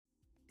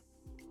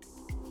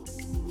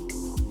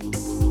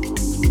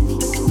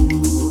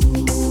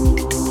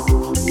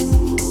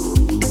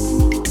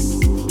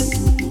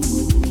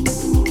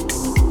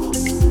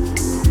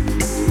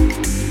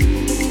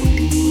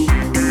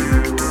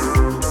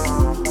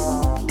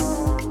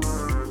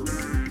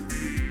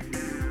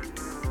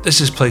This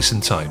is Place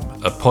and Time,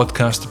 a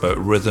podcast about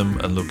rhythm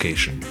and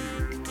location.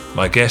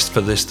 My guest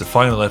for this, the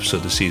final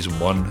episode of Season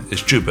 1,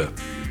 is Juba,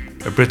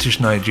 a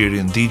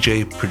British-Nigerian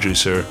DJ,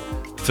 producer,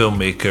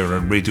 filmmaker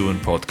and radio and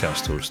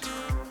podcast host,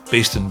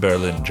 based in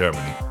Berlin,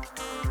 Germany.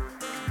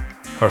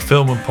 Her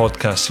film and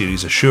podcast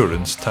series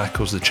Assurance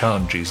tackles the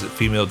challenges that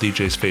female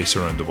DJs face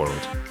around the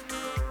world.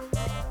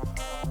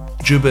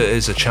 Juba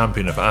is a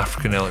champion of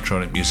African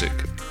electronic music,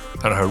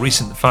 and her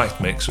recent Fact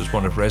Mix was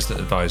one of Resident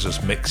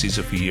Advisor's Mixes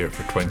of the Year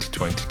for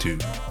 2022.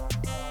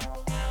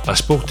 I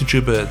spoke to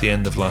Juba at the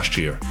end of last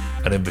year,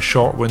 and in the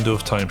short window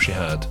of time she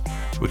had,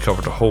 we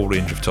covered a whole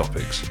range of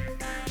topics.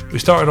 We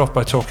started off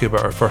by talking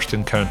about her first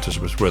encounters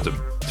with rhythm,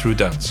 through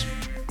dance.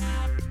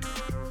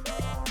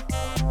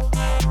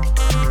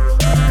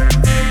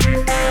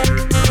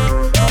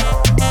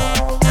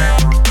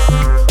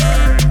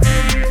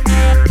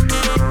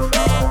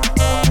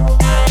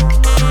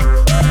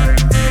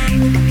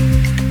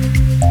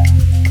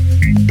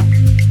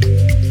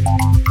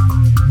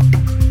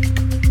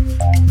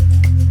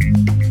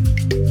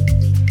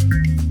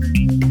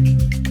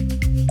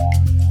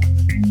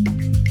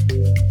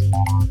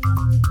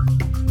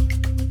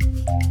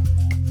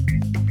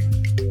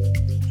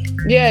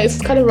 Yeah,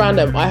 it's kind of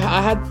random.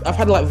 I've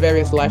had like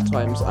various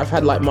lifetimes. I've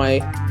had like my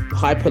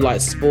hyper like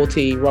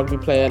sporty rugby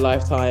player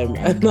lifetime,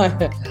 and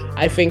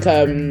I think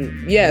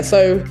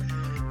so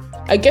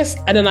I guess,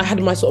 and then I had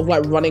my sort of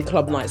like running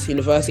club nights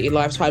university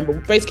lifetime.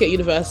 But basically at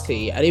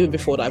university and even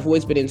before that, I've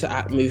always been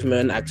into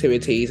movement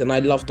activities, and I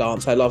love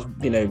dance. I love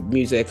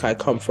music. I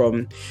come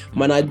from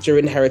my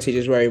Nigerian heritage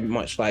is very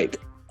much like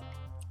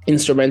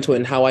instrumental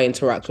in how I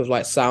interact with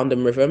like sound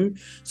and rhythm.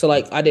 So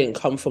like I didn't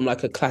come from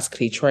like a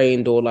classically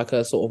trained or like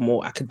a sort of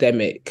more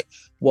academic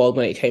world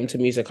when it came to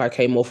music. I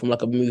came more from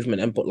like a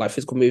movement and like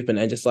physical movement,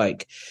 and just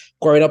like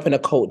growing up in a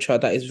culture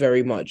that is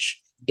very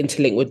much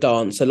interlinked with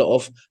dance. A lot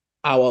of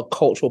our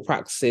cultural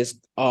practices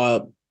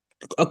are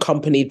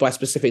accompanied by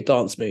specific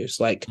dance moves.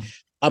 Like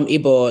I'm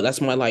Igbo, that's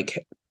my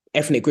like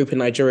ethnic group in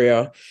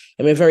Nigeria,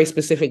 and we have very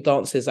specific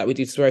dances that we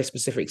do to very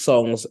specific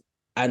songs,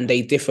 and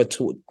they differ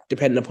to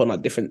depending upon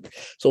like different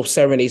sort of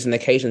ceremonies and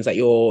occasions that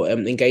you're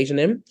engaging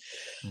in.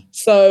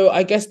 So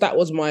I guess that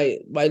was my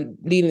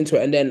lead into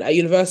it. And then at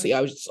university,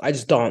 I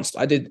just danced.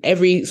 I did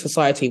every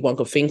society one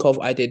could think of.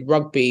 I did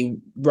rugby,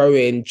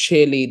 rowing,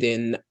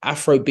 cheerleading,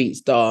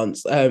 Afrobeats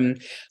dance,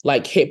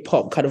 like hip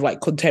hop, kind of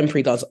like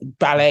contemporary dance,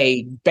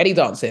 ballet, belly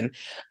dancing.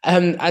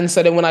 And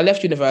so then when I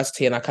left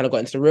university and I kind of got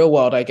into the real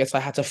world, I guess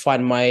I had to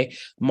find my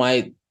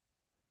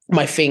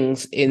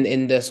things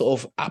in the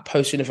sort of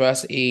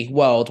post-university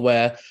world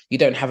where you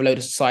don't have a load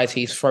of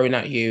societies thrown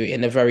at you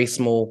in a very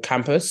small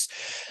campus.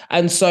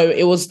 And so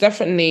it was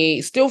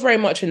definitely still very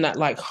much in that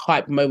like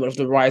hype moment of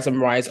the rise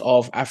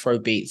of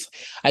Afrobeats.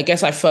 I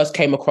guess I first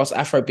came across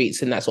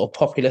Afrobeats in that sort of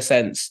popular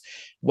sense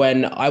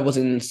when I was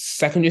in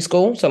secondary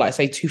school. So like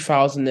say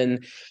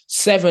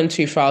 2007,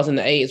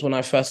 2008 is when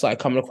I first started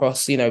coming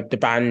across, the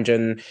band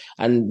and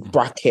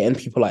bracket and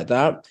people like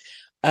that.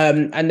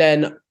 And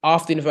then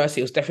after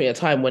university, it was definitely a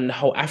time when the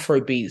whole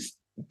Afrobeats,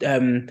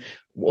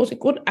 what was it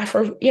called?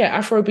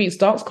 Afrobeats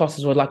dance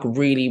classes were like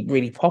really,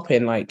 really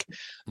popping, like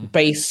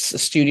bass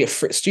studio.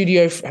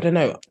 I don't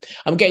know.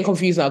 I'm getting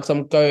confused now because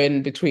I'm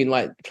going between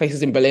like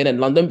places in Berlin and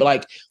London, but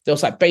like there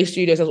was like bass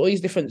studios. There's all these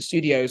different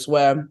studios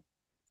where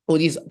all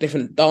these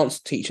different dance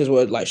teachers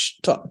were like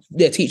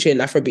they're teaching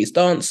Afrobeats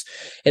dance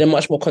in a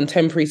much more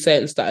contemporary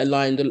sense that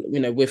aligned,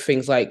 with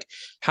things like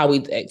how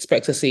we'd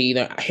expect to see,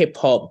 hip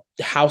hop,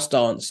 house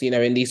dance,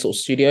 in these sort of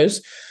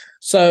studios.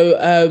 So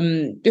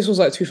this was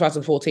like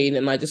 2014,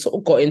 and I just sort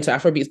of got into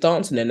Afrobeats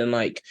dancing, and then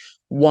like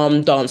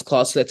one dance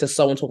class led to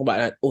someone talking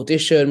about an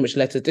audition, which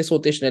led to this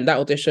audition and that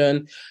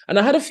audition. And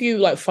I had a few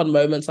like fun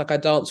moments. Like I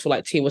danced for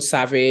like Tiwa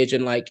Savage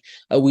and like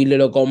a wee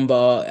little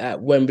gomba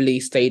at Wembley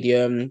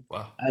Stadium.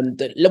 Wow.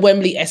 The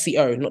Wembley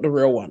SEO, not the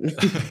real one.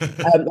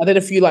 I did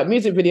a few like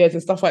music videos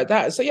and stuff like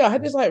that. So yeah, I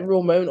had this like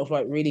real moment of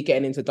like really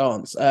getting into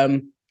dance.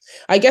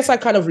 I guess I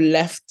kind of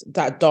left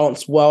that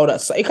dance world.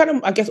 It kind of,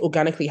 I guess,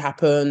 organically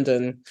happened.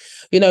 And,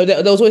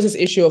 there was always this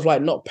issue of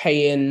like not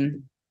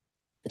paying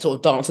sort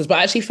of dancers, but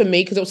actually for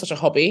me, because it was such a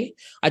hobby,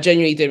 I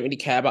genuinely didn't really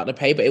care about the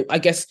pay. But I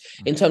guess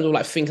in terms of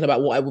like thinking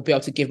about what I would be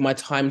able to give my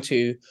time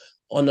to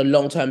on a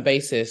long-term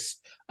basis,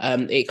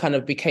 it kind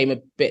of became a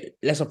bit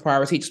less a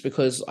priority just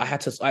because I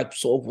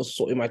sort of was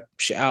sorting my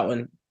shit out.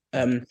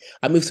 And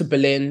I moved to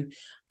Berlin.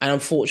 And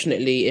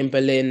unfortunately, in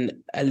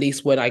Berlin, at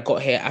least when I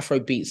got here,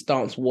 Afrobeats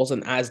dance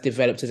wasn't as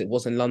developed as it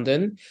was in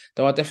London.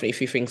 There are definitely a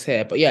few things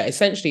here. But yeah,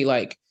 essentially,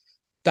 like,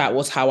 that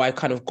was how I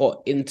kind of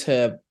got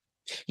into,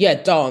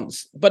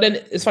 dance. But then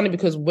it's funny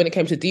because when it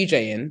came to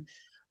DJing,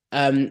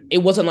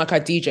 it wasn't like I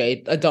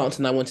DJ'd, I danced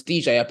and I wanted to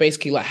DJ. I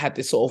basically like had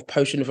this sort of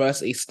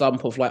post-university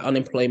slump of like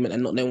unemployment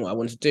and not knowing what I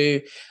wanted to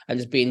do and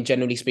just being,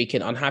 generally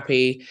speaking,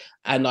 unhappy.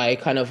 And I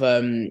kind of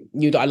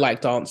knew that I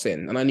liked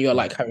dancing and I knew I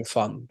liked having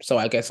fun. So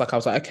I guess like I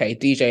was like, okay,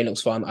 DJing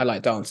looks fun. I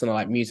like dancing, I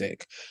like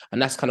music.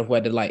 And that's kind of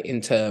where the like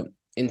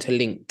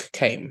interlink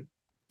came.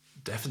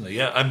 Definitely,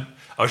 yeah.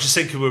 I was just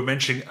thinking we were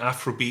mentioning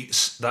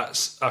Afrobeats.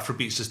 That's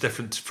Afrobeats is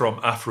different from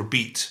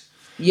Afrobeat.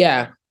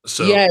 Yeah.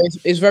 So Yeah,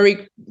 it's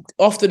very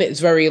often it's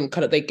very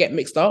kind of they get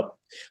mixed up.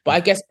 But I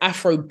guess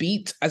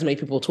Afrobeat, as many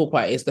people talk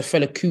about, it, is the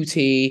Fela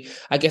Kuti,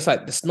 I guess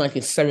like the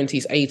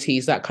 1970s,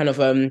 80s, that kind of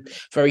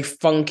very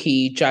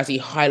funky, jazzy,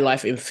 high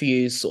life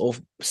infused sort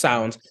of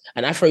sound.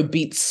 And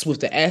Afrobeats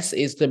with the S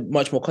is the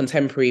much more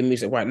contemporary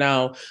music right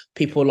now.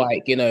 People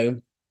like,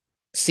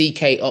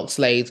 CK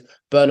Oxlade,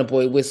 Burna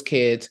Boy,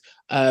 Wizkid,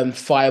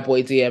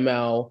 Fireboy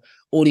DML,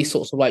 all these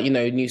sorts of like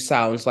new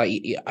sounds like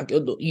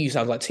you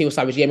sounds like Tiwa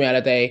Savage,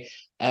 Yemi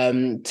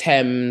Alade,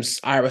 Thames,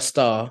 Ira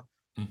Star.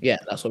 Yeah,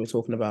 that's what we're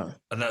talking about.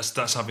 and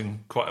that's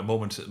having quite a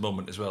moment at the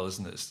moment as well,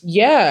 isn't it?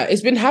 Yeah,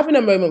 it's been having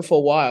a moment for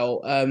a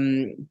while.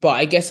 But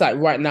I guess like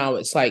right now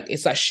it's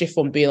that shift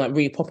from being like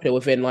really popular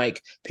within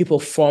like people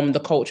from the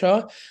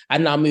culture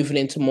and now moving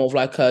into more of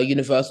like a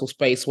universal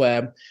space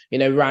where,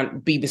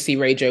 BBC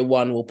Radio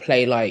One will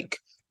play like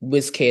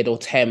Wizkid or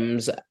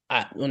Thames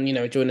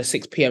during a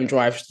 6 p.m.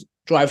 drive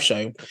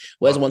show.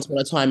 Whereas Wow. once upon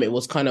a time it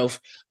was kind of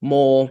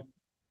more,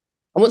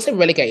 I wouldn't say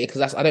relegated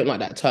because I don't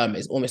like that term.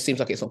 It almost seems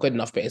like it's not good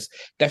enough, but it's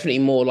definitely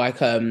more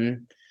like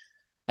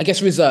I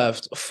guess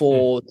reserved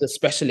for the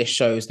specialist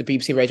shows, the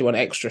BBC Radio One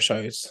extra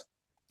shows.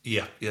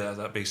 Yeah, yeah,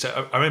 that makes sense.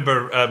 I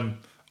remember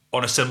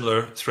on a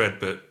similar thread,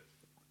 but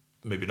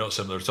maybe not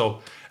similar at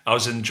all. I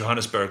was in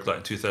Johannesburg like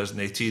in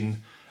 2018,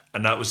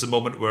 and that was the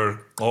moment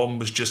where Om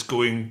was just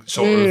going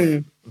sort of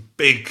Mm,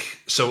 big.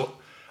 So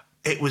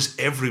it was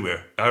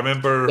everywhere. I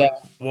remember yeah,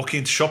 walking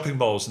into shopping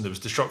malls and there was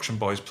Destruction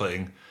Boys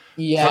playing.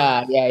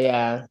 yeah, yeah,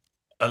 yeah.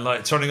 And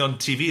like turning on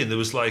TV, and there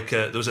was like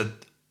there was a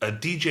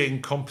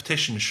DJing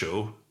competition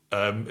show.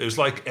 It was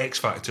like X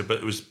Factor, but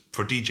it was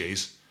for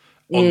DJs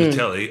on the Mm,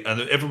 telly,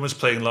 and everyone was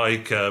playing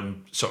like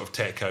sort of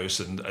tech house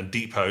and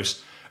deep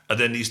house. And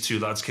then these two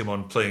lads came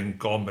on playing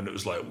Gom, and it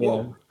was like yeah.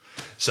 whoa.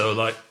 So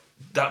like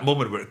that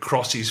moment where it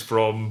crosses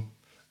from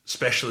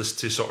specialist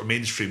to sort of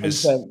mainstream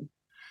is 100%.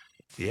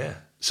 yeah.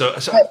 So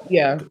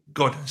Yeah.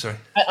 go on. Sorry.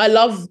 I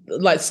love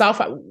like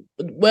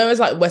whereas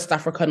like West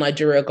Africa,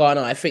 Nigeria,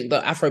 Ghana, I think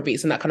the Afro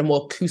beats and that kind of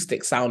more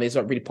acoustic sound is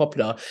not really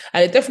popular.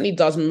 And it definitely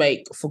does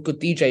make for good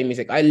DJ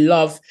music. I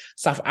love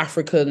South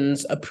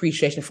Africans'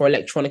 appreciation for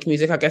electronic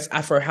music. I guess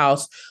Afro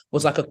House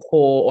was like a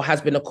core or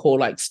has been a core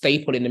like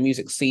staple in the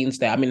music scenes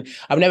there. I mean,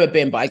 I've never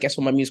been, but I guess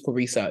for my musical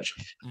research.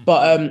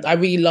 But I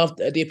really loved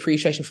the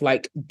appreciation for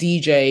like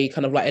DJ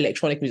kind of like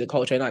electronic music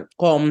culture and like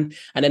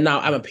and then now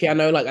I'm a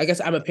piano. Like I guess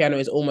I'm a piano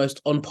is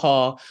almost on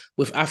par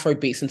with Afro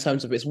beats in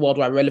terms of its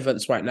worldwide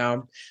relevance right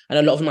now. And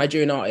a lot of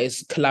Nigerian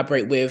artists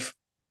collaborate with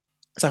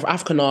South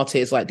African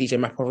artists like DJ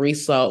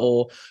Maporisa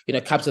or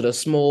Kabza the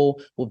Small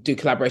will do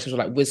collaborations with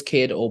like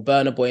Wizkid or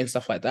Burna Boy and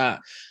stuff like that.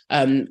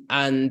 And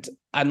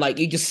like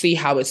you just see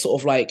how it's sort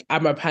of like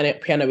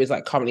piano is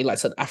like currently like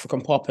South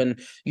African pop, and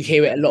you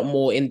hear it a lot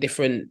more in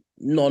different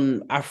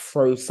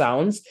non-Afro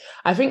sounds.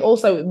 I think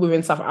also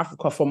within South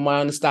Africa, from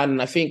my understanding,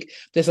 I think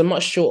there's a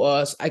much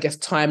shorter, I guess,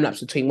 time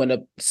lapse between when a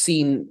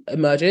scene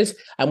emerges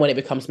and when it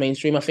becomes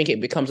mainstream. I think it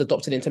becomes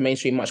adopted into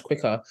mainstream much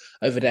quicker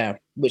over there,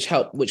 which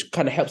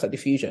kind of helps that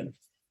diffusion.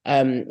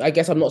 I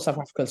guess I'm not South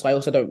African, so I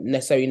also don't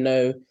necessarily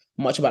know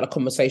much about the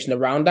conversation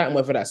around that and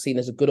whether that's seen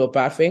as a good or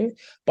bad thing.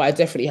 But I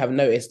definitely have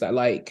noticed that,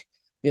 like,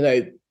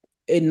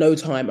 in no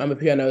time, I'm a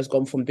piano has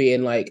gone from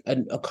being like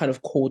a kind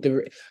of cool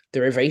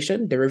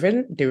derivation. You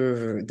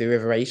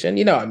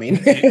know what I mean?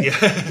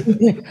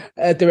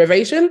 Yeah.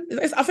 Derivation.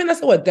 I think that's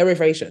the word.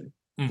 Derivation.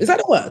 Is that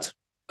the word?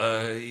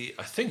 I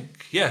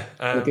think yeah.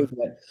 A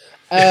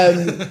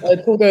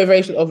cool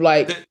derivation of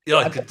like, Yeah,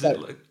 I guess,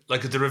 like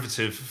like a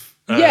derivative.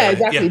 yeah,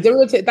 exactly. Yeah.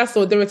 Derivative. That's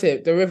the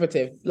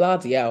derivative.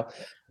 Bloody hell.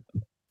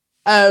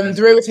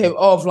 Derivative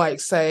of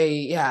like say,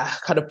 yeah,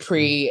 kind of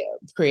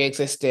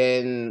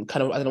pre-existing,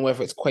 kind of I don't know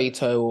whether it's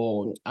Kwaito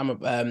or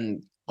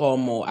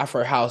Gom or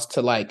Afro House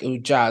to like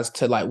jazz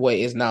to like what it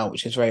is now,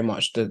 which is very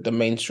much the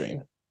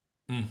mainstream.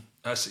 Yeah,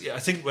 I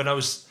think when I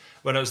was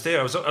there,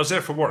 I was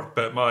there for work,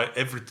 but my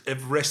every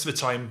rest of the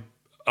time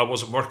I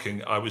wasn't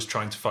working, I was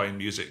trying to find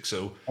music.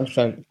 So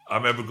 100%. I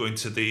remember going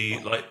to the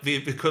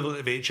equivalent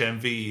of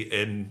HMV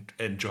in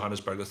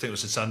Johannesburg. I think it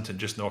was in Sandton,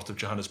 just north of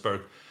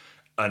Johannesburg,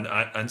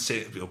 and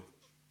say,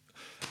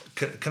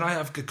 can I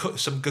have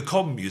some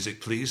Gakom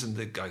music, please? And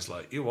the guy's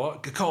like, you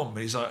what, Gakom? And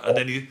he's like, and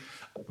then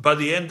by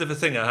the end of the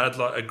thing, I had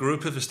like a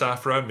group of the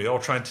staff around me all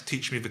trying to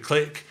teach me the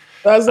click.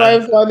 That's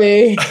And so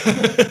funny.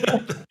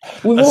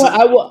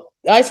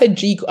 I said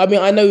G. I mean,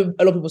 I know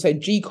a lot of people say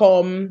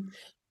GCOM.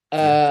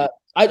 yeah,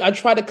 I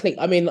try to click.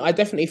 I mean, I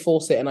definitely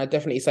force it and I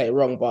definitely say it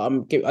wrong, but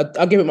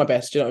I'll give it my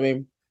best. Do you know what I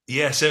mean?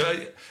 yeah. So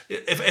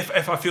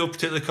if I feel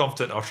particularly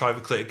confident, I'll try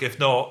the click. If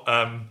not,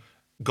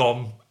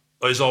 Gom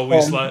is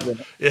always like Yeah.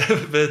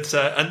 yeah. But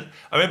and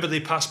I remember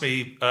they passed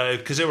me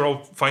because they were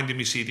all finding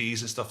me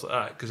CDs and stuff like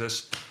that. Because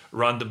this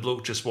random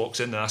bloke just walks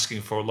in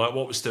asking for like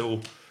what was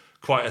still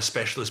quite a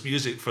specialist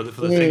music for the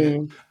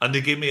thing, and they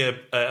gave me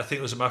I think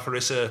it was a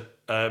Mafarisa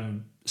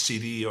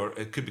CD, or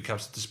it could be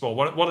Captain Small.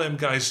 One of them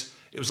guys,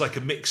 it was like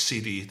a mixed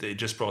CD that he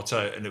just brought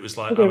out, and it was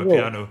like Okay, I'm a cool.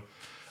 piano,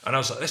 And I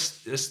was like,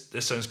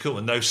 this sounds cool.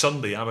 And now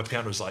suddenly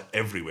Amapiano is like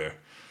everywhere.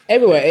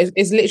 Everywhere.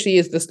 It's literally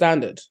is the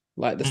standard,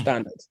 like the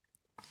standard.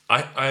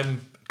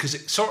 I'm because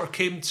it sort of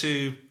came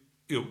to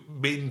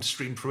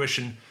mainstream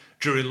fruition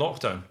during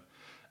lockdown,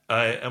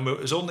 and it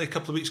was only a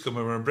couple of weeks ago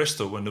when we were in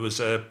Bristol when there was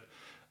a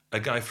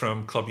guy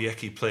from Club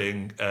Yeki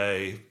playing.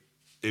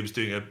 He was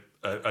doing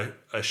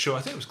a show.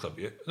 I think it was Club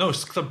Yeki. No,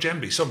 it's Club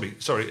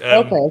Jemby. Sorry.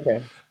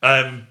 Okay.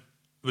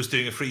 Was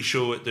doing a free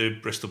show at the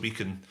Bristol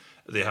Beacon.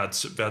 They had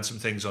some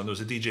things on. There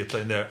was a DJ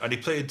playing there, and he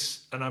played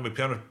an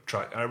Amapiano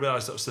track. And I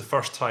realised that was the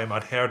first time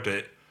I'd heard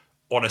it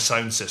on a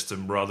sound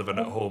system rather than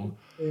at home.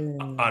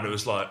 And it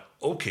was like,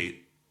 okay,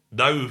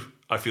 now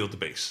I feel the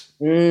bass.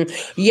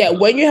 Yeah,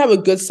 when you have a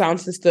good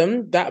sound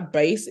system, that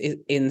bass is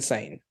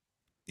insane.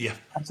 Yeah,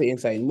 Absolutely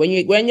insane. When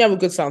you have a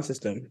good sound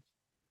system.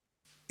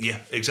 yeah,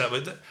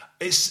 exactly.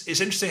 It's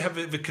interesting how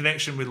the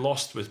connection we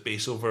lost with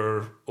bass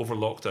over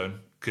lockdown,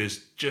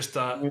 because just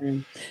that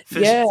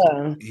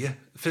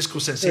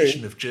physical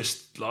sensation of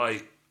just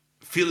like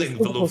feeling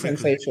the low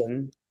frequency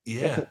sensation.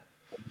 yeah.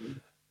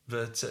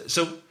 But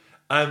so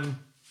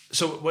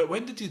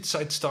when did you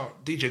decide to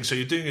start DJing? So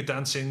you're doing your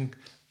dancing,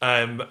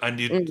 and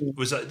you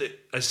was that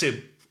I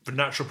say for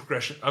natural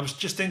progression. I was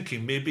just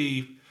thinking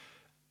maybe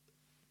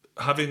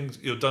having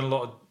done a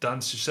lot of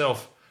dance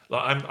yourself.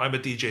 Like I'm a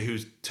DJ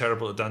who's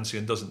terrible at dancing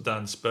and doesn't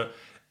dance, but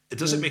it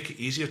doesn't make it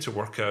easier to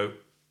work out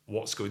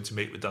what's going to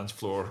make the dance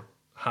floor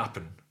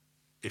happen,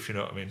 if you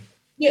know what I mean.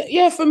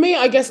 Yeah. For me,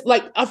 I guess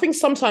I think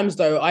sometimes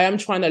though I am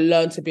trying to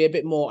learn to be a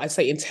bit more, I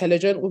say,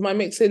 intelligent with my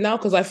mixing now,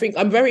 because I think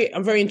I'm very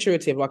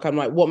intuitive. Like I'm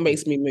like, what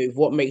makes me move?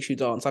 What makes you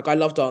dance? Like I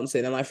love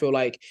dancing, and I feel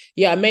like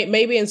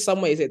maybe in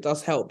some ways it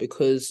does help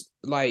because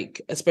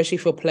like especially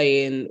if you're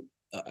playing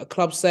a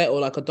club set or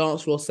like a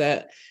dance floor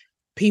set,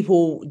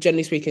 people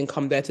generally speaking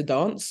come there to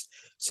dance.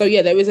 So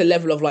yeah, there is a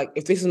level of like,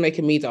 if this is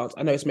making me dance,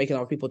 I know it's making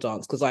other people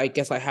dance, because I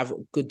guess I have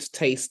good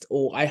taste,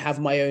 or I have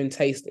my own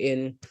taste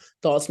in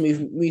dance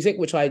music,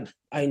 which I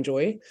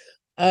enjoy.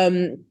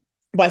 But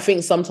I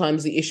think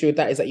sometimes the issue with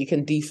that is that you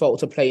can default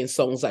to playing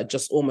songs that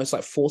just almost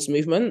like force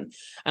movement.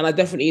 And I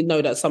definitely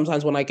know that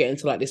sometimes when I get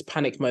into like this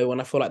panic mode,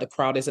 when I feel like the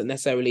crowd isn't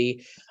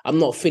necessarily, I'm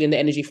not feeling the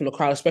energy from the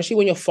crowd, especially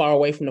when you're far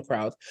away from the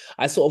crowd,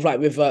 I sort of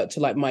like revert to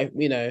like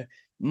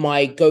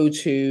my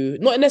go-to,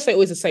 not necessarily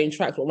always the same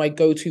track, but my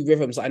go-to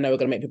rhythms that I know are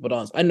going to make people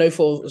dance. I know,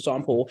 for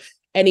example,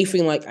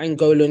 anything like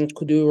Angolan,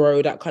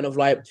 Kuduro, that kind of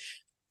like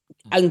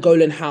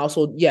Angolan house,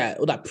 or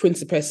that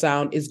Principe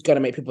sound is going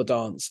to make people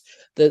dance.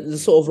 The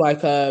sort of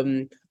like,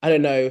 I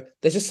don't know,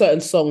 there's just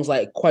certain songs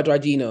like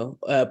Quadradino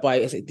by,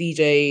 is it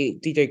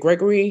DJ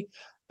Gregory?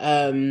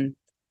 That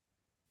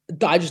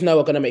I just know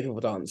are going to make people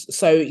dance.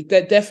 So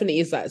there definitely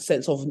is that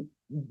sense of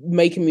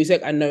making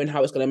music and knowing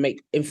how it's going to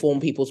inform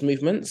people's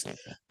movements.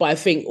 But I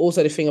think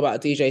also the thing about a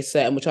DJ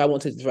set, and which I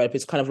want to develop,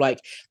 is kind of like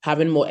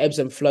having more ebbs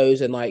and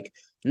flows, and like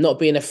not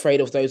being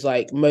afraid of those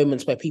like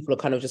moments where people are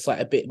kind of just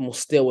like a bit more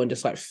still and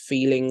just like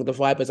feeling the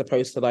vibe, as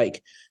opposed to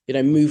like,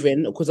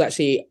 moving. Because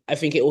actually I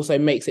think it also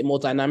makes it more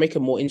dynamic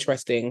and more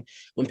interesting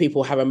when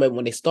people have a moment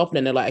when they stop and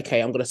then they're like,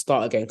 okay, I'm going to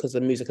start again because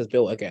the music is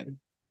built again.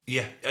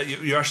 Yeah,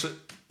 you're actually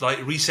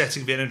like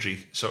resetting the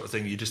energy sort of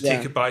thing. You just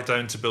take it back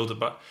down to build it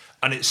back,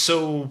 and it's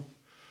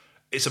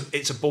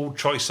a bold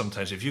choice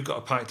sometimes. If you've got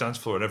a packed dance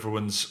floor and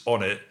everyone's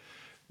on it,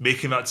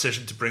 making that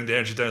decision to bring the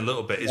energy down a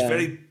little bit is a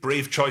very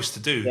brave choice to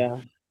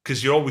do,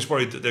 because you're always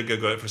worried that they're going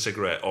to go out for a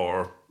cigarette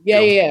or.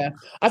 Yeah.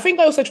 I think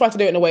I also try to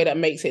do it in a way that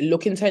makes it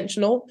look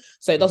intentional.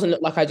 So it doesn't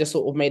look like I just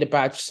sort of made a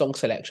bad song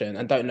selection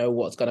and don't know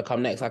what's going to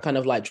come next. I kind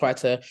of like try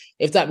to,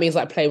 if that means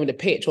like playing with the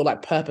pitch or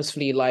like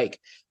purposefully like,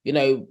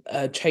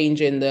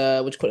 changing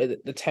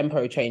the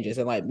tempo changes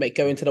and like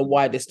going to the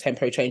widest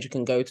tempo change you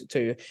can go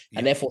to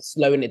and therefore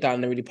slowing it down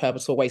in a really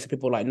purposeful way. So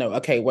people are like, no,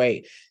 okay,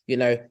 wait,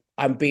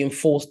 I'm being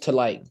forced to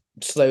like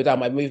slow down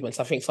my movements.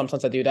 I think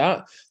sometimes I do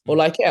that. Or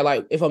like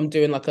if I'm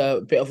doing like a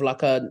bit of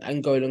like an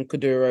Angolan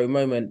Kuduro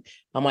moment,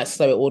 I might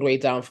slow it all the way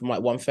down from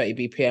like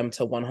 130 BPM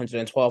to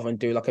 112 and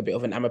do like a bit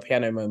of an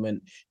Amapiano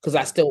moment, because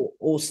that still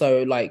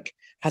also like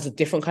has a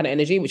different kind of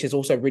energy, which is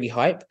also really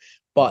hype,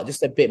 but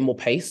just a bit more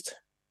paced.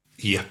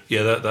 Yeah,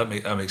 that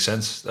makes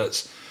sense.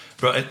 That's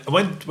right.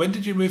 When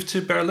did you move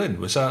to Berlin?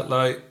 Was that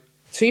like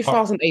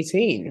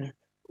 2018?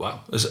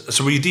 Wow.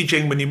 So were you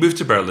DJing when you moved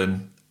to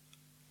Berlin?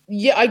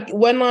 Yeah,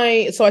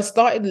 I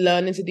started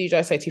learning to DJ,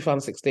 I say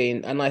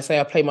 2016, and I say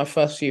I played my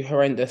first few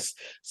horrendous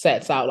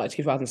sets out like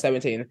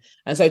 2017,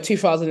 and so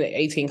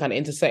 2018 kind of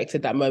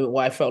intersected that moment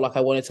where I felt like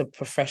I wanted to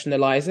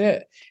professionalize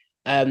it,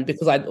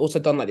 because I'd also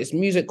done like this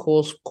music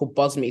course called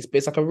Buzz Meets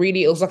Biz,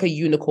 it was like a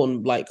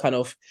unicorn like kind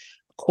of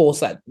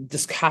course that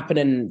just happened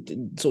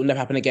and sort of never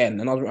happened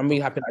again, and I'm really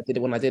happy that I did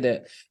it when I did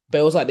it. But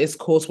it was like this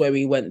course where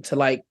we went to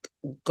like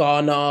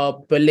Ghana,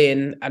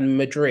 Berlin, and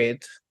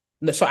Madrid.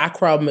 No, so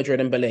Accra, Madrid,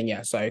 and Berlin.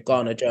 Yeah, so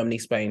Ghana, Germany,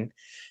 Spain,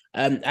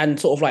 and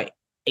sort of like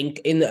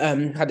in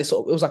had this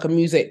sort of, it was like a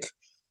music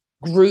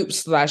group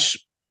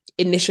 /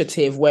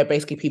 initiative where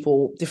basically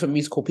different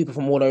musical people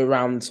from all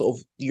around sort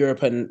of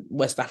Europe and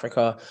West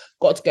Africa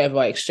got together,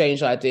 like,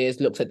 exchanged ideas,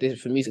 looked at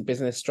different music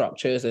business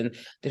structures and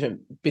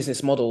different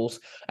business models.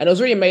 And it was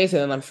really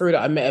amazing. And I'm through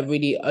that I met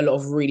a lot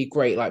of really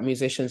great like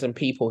musicians and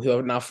people who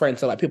are now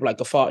friends. So like people like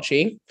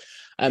Gafachi,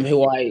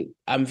 who I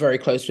am very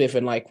close with,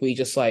 and like we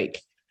just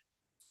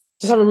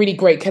have a really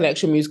great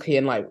connection musically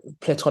and like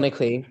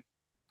platonically.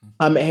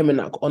 I met him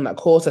on that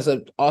course. There's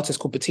an artist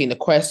called Bettina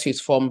Quest,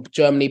 who's from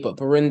Germany but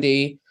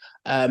Burundi,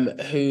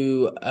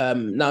 who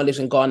now lives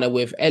in Ghana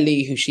with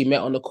Ellie, who she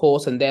met on the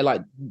course, and they're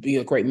like, you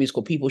know, great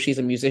musical people. She's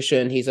a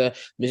musician, he's a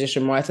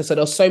musician writer. So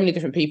there's so many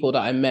different people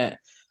that I met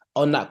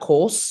on that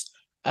course.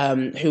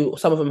 Who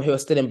some of them who are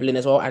still in Berlin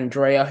as well.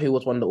 Andrea, who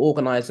was one of the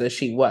organizers,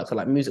 she works at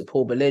like Music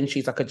Pool Berlin.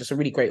 She's like just a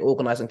really great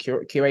organizer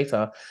and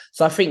curator.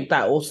 So I think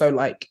that also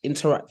like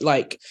interact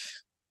like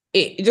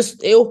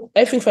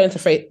everything fell into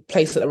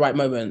place at the right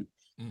moment.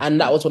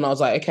 And that was when I was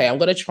like, okay, I'm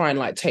going to try and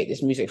like take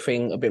this music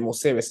thing a bit more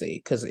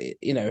seriously, because,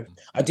 you know,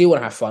 I do want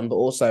to have fun, but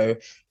also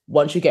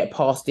once you get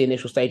past the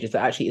initial stages,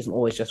 that actually isn't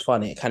always just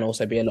fun. It can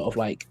also be a lot of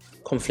like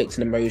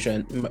conflicting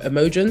emotions,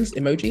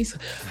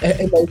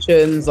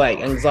 like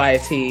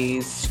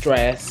anxieties,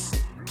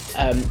 stress,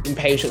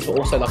 impatience, but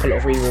also like a lot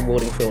of really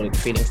rewarding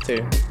feelings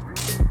too.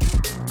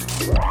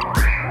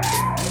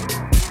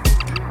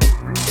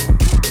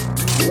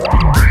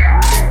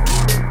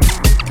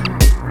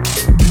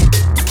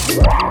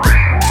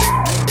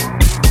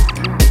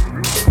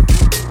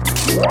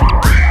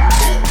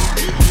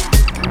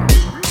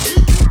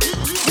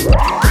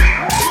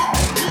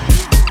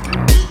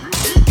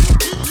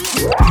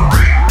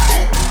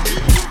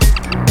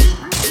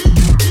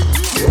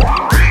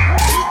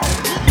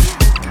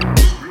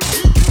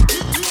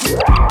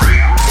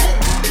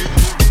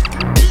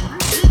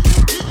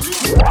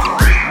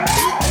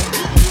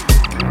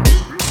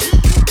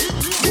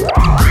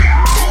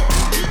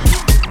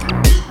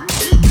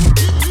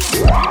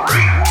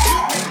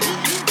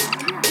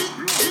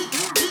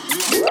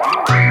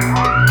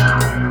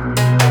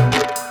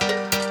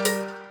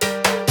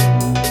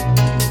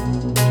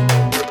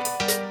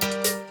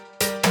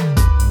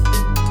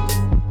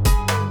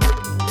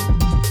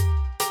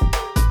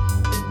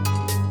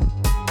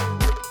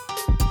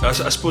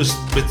 I suppose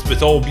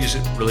with all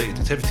music related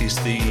activities,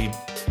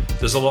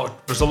 there's a lot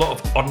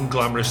of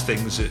unglamorous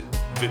things that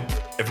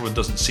everyone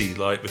doesn't see,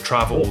 like the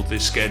travel, the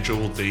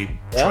schedule, the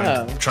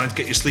trying to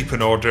get your sleep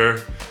in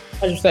order.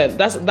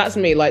 100%. That's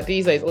me. Like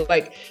these days,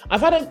 like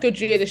I've had a good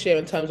year this year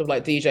in terms of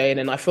like DJing,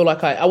 and I feel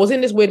like I was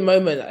in this weird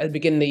moment at the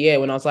beginning of the year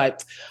when I was like,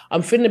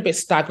 I'm feeling a bit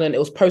stagnant. It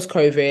was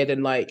post-COVID,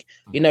 and like,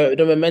 you know,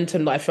 the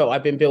momentum that I felt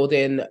I've been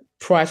building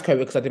prior to COVID,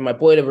 because I did my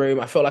boiler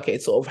room, I felt like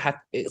it sort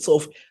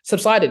of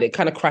subsided. It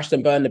kind of crashed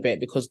and burned a bit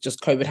because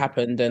just COVID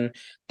happened, and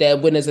there are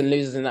winners and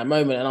losers in that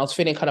moment. And I was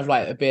feeling kind of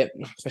like a bit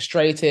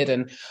frustrated,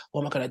 and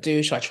what am I gonna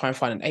do? Should I try and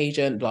find an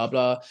agent? Blah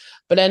blah.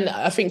 But then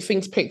I think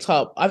things picked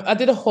up. I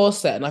did a horse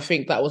set, and I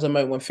think that was a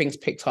moment when things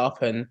picked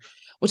up, and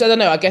which I don't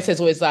know. I guess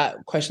there's always that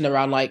question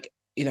around like,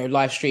 you know,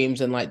 live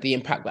streams and like the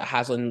impact that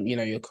has on, you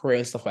know, your career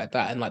and stuff like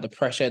that, and like the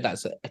pressure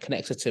that's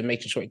connected to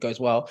making sure it goes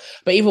well.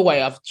 But either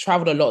way, I've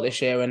traveled a lot this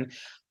year, and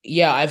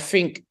yeah, I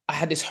think I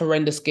had this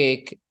horrendous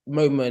gig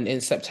moment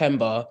in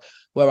September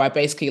where I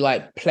basically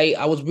like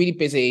I was really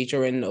busy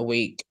during a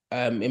week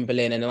in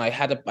Berlin, and then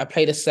I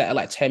played a set at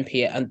like 10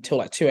 p.m. until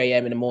like 2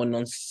 a.m. in the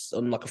morning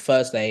on like a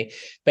Thursday.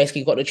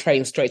 Basically got the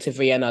train straight to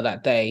Vienna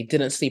that day.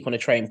 Didn't sleep on the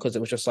train because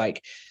it was just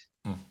like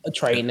a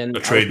train, and I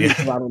was moving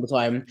around all the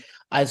time.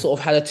 I sort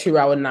of had a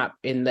 2-hour nap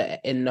in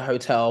the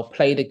hotel,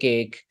 played a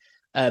gig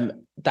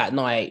that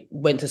night,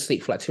 went to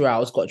sleep for like 2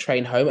 hours, got a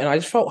train home, and I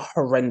just felt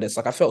horrendous.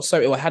 Like I felt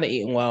so ill. I hadn't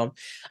eaten well,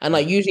 and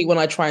like usually when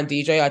I try and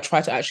DJ, I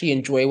try to actually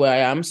enjoy where I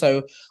am.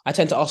 So I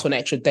tend to ask for an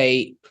extra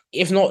day,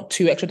 if not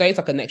 2 extra days,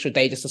 like an extra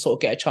day, just to sort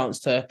of get a chance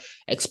to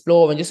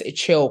explore and just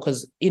chill.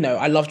 Because, you know,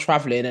 I love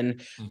traveling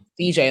and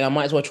DJing. I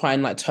might as well try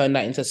and like turn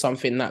that into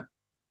something that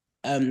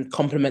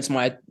complements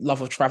my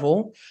love of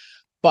travel.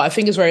 But I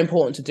think it's very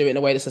important to do it in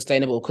a way that's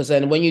sustainable, because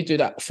then when you do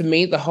that, for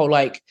me, the whole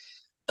like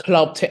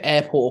club to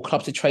airport or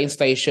club to train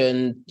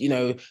station, you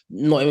know,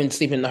 not even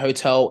sleeping in the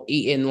hotel,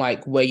 eating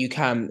like where you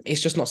can,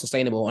 it's just not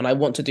sustainable. And I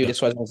want to do this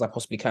for as long as I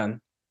possibly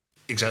can.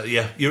 Exactly.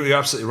 Yeah, you're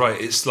absolutely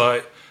right. It's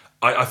like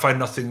I find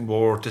nothing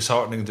more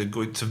disheartening than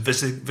going to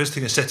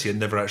visiting a city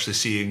and never actually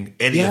seeing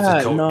any of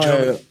the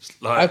culture.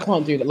 No, I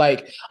can't do that.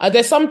 Like,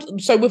 there's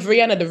so with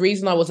Vienna, the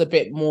reason I was a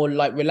bit more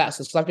like relaxed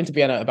is because I've been to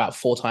Vienna about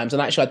 4 times,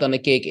 and actually I've done a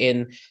gig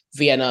in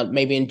Vienna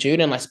maybe in June,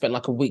 and I spent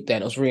like a week there,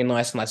 and it was really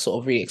nice, and I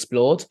sort of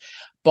re-explored.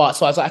 But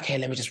so I was like, okay,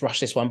 let me just rush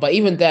this one. But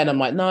even then, I'm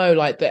like, no,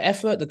 like the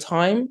effort, the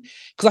time,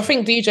 because I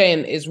think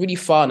DJing is really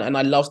fun and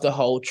I love the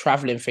whole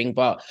traveling thing.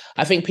 But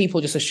I think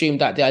people just assume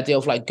that the idea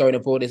of like going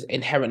abroad is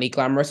inherently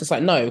glamorous. It's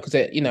like, no, because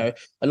it, you know,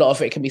 a lot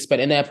of it can be spent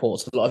in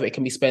airports, a lot of it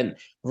can be spent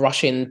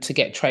rushing to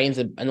get trains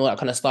and all that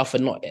kind of stuff,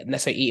 and not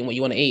necessarily eating what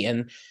you want to eat.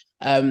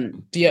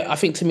 And yeah, I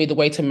think to me, the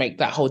way to make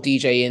that whole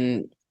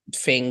DJing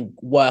thing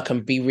work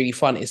and be really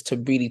fun is to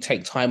really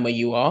take time where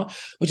you are,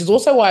 which is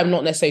also why I'm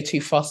not necessarily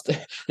too fussed.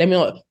 Let me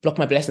not block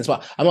my blessings,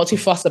 but I'm not too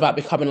fussed about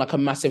becoming like a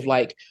massive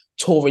like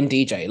touring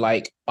DJ.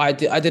 Like I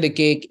did a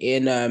gig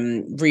in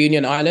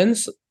Reunion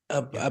Islands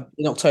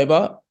in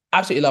October.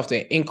 Absolutely loved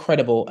it.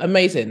 Incredible,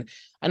 amazing.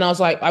 And I was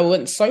like, I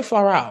went so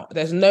far out.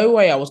 There's no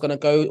way I was going to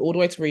go all the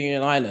way to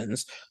Reunion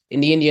Islands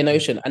in the Indian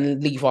Ocean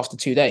and leave after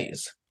 2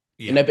 days.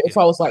 But if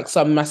I was like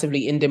some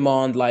massively in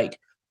demand like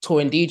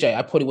touring DJ,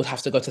 I probably would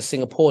have to go to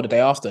Singapore the day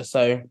after.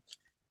 So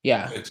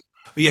yeah.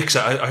 Yeah, because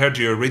I heard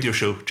your radio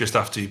show just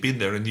after you'd been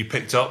there, and you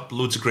picked up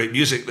loads of great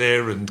music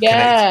there and connect.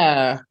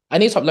 Yeah. I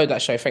need to upload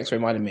that show. Thanks for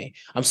reminding me.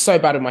 I'm so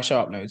bad with my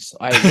show uploads.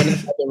 When I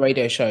had the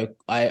radio show,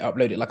 I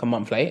uploaded like a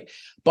month late.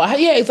 But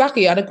yeah,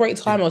 exactly. I had a great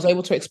time. I was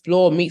able to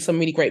explore, meet some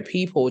really great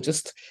people.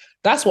 Just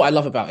that's what I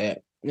love about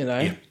it,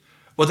 Yeah.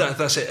 Well,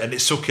 that's it, and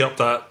it's soaking up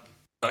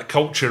that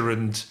culture.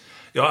 And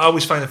I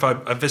always find if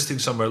I'm visiting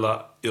somewhere,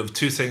 like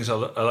two things I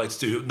like to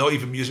do, not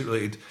even music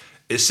related,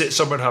 is sit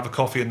somewhere and have a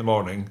coffee in the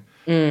morning.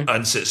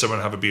 And sit somewhere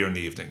and have a beer in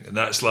the evening, and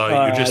that's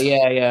like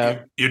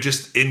you're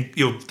just in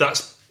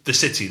that's the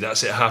city,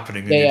 that's it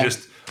happening, and you're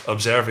just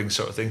observing,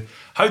 sort of thing.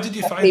 How did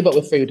you find? But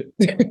with food.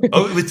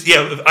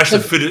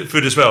 Actually,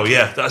 food as well.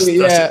 Yeah, that's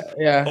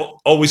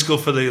always go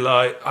for the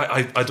like.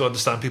 I don't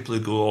understand people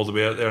who go all the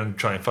way out there and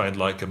try and find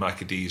like a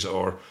Maccadees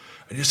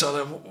and you're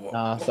sort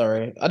of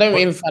sorry. I don't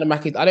even find a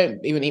Maccadees. I don't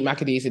even eat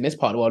Maccadees in this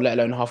part of the world, let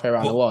alone halfway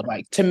around the world.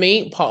 Like to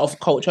me, part of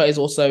culture is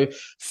also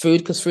food,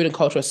 because food and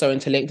culture are so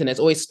interlinked, and there's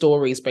always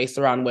stories based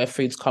around where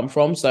foods come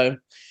from. So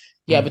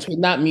between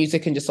that,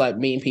 music, and just like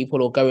meeting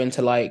people or going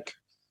to like,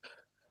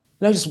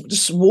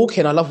 just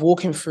walking. I love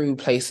walking through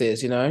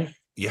places.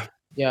 Yeah.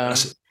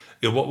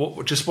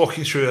 Just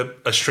walking through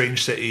a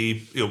strange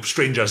city,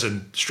 strange as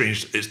in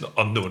strange. It's not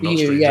unknown, not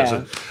strange as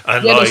in,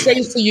 and like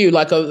strange to you,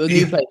 like a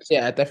new place.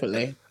 Yeah,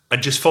 definitely.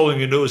 And just following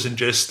your nose and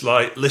just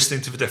like listening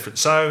to the different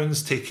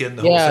sounds, taking in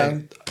the whole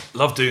thing.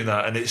 Love doing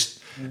that, and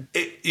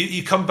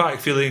you come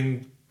back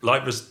feeling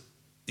like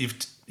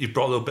you've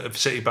brought a little bit of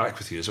city back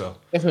with you as well.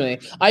 Definitely,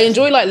 I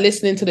enjoy like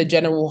listening to the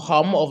general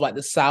hum of like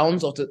the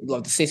sounds of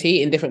the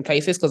city in different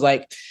places, because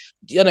like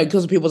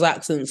because of people's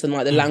accents and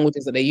like the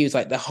languages that they use,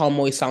 like the hum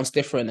always sounds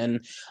different,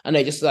 and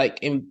it just like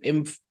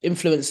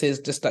influences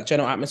just that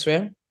general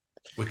atmosphere.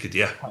 Wicked,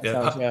 yeah.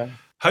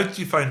 How did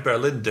you find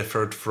Berlin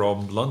differed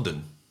from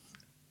London?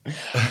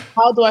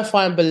 How do I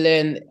find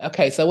Berlin?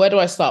 Okay, so where do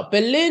I start?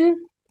 Berlin,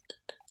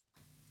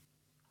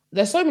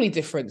 there's so many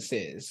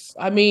differences.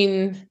 I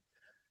mean,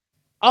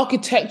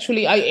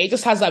 architecturally, it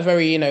just has that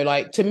very,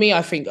 like to me,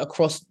 I think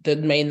across the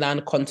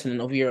mainland continent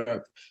of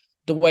Europe,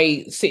 the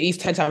way cities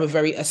tend to have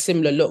a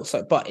similar look,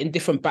 but in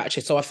different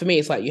batches. So for me,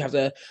 it's like you have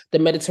the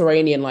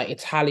Mediterranean, like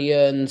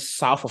Italian,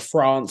 south of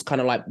France,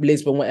 kind of like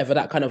Lisbon, whatever,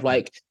 that kind of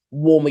like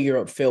warmer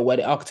Europe feel, where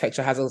the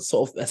architecture has a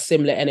sort of a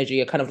similar energy,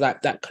 a kind of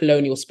like that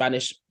colonial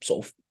Spanish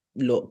sort of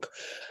look.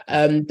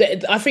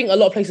 I think a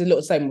lot of places look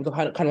the same, with the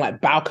kind of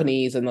like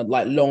balconies and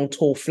like long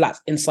tall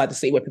flats inside the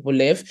city where people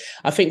live.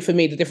 I think for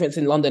me the difference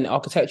in London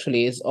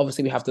architecturally is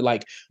obviously we have the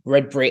like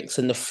red bricks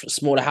and the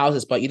smaller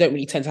houses, but you don't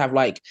really tend to have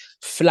like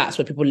flats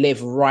where people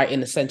live right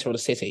in the center of the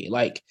city.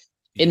 Like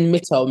in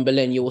Mitte in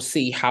Berlin, you will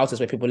see houses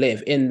where people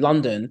live. In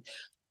London,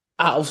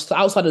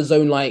 outside of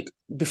zone, like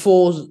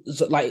before,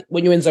 like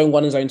when you're in zone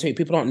 1 and zone 2,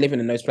 people aren't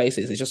living in those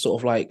places. It's just sort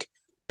of like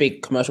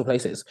big commercial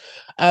places.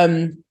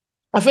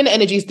 I think the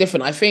energy is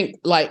different. I think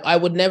like I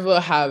would never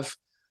have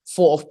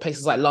thought of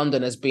places like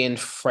London as being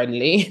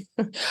friendly.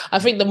 I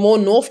think the more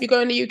north you go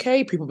in the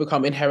UK, people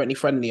become inherently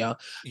friendlier.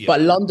 Yeah.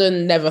 But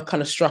London never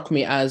kind of struck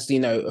me as,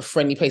 a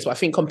friendly place. But I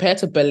think compared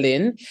to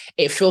Berlin,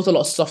 it feels a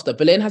lot softer.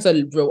 Berlin has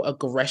a real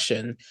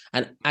aggression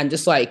and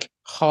just like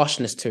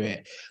harshness to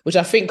it, which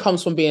I think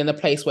comes from being in a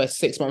place where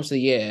 6 months of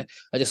the year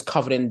are just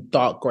covered in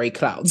dark grey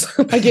clouds.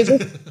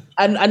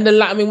 I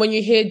mean, when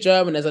you hear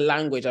German as a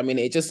language, I mean,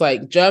 it just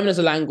like German as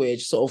a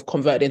language sort of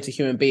converted into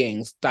human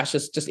beings. That's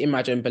just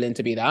imagine Berlin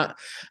to be that.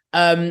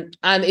 And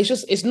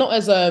it's not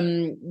as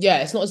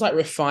like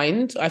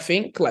refined, I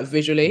think, like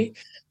visually.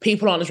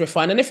 People aren't as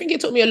refined. And I think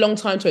it took me a long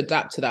time to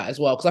adapt to that as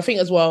well. Because I think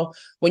as well,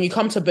 when you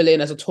come to Berlin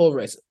as a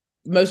tourist,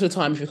 most of the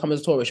time, if you come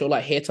as a tourist, you're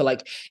like here to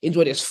like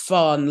enjoy this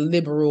fun,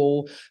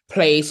 liberal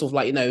place of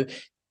like,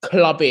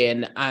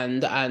 clubbing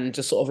and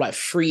just sort of like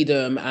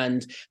freedom,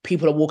 and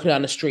people are walking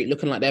down the street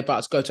looking like they're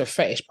about to go to a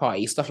fetish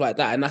party, stuff like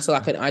that. And that's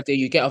like an idea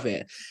you get of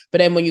it. But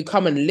then when you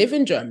come and live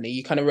in Germany,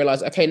 you kind of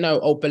realize, okay,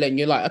 no, Berlin,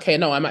 you're like, okay,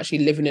 no, I'm actually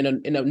living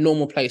in a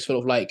normal place full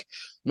of like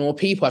normal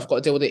people. I've got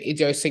to deal with the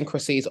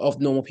idiosyncrasies of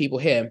normal people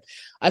here.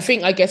 I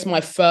guess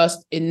my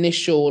first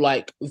initial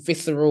like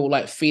visceral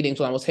like feelings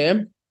when I was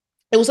here,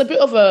 it was a bit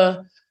of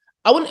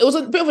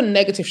a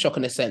negative shock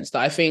in a sense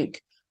that I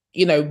think,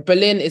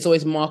 Berlin is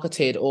always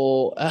marketed,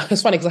 or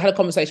it's funny because I had a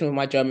conversation with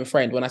my German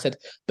friend when I said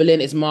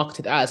Berlin is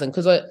marketed as, and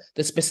because of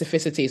the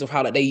specificities of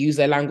how like they use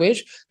their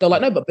language, they're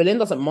like, no, but Berlin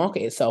doesn't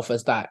market itself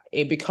as that.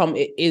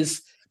 It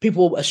is,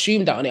 people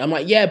assume that on it. I'm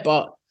like, yeah,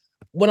 but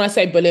when I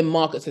say Berlin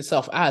markets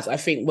itself as, I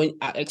think when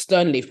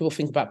externally, if people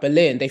think about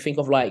Berlin, they think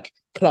of like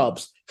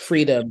clubs,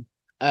 freedom,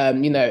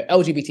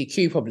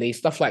 LGBTQ, probably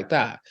stuff like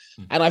that.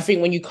 And I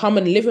think when you come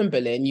and live in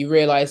Berlin, you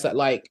realize that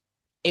like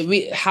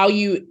how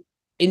you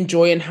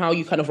enjoy and how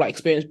you kind of like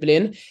experience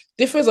Berlin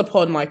differs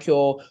upon like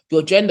your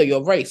gender,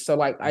 your race. So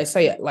like I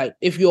say, like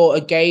if you're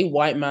a gay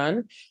white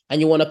man and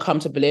you want to come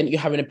to Berlin, you're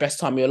having the best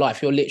time of your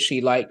life. You're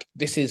literally like,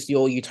 this is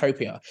your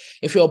utopia.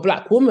 If you're a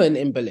Black woman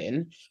in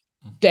Berlin,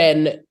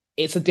 then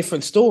it's a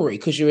different story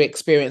because you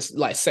experience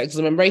like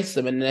sexism and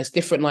racism, and there's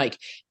different like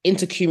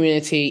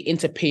inter-community,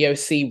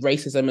 inter-POC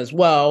racism as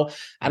well.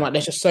 And like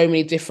there's just so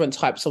many different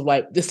types of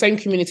like the same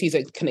communities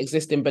that can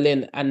exist in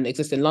Berlin and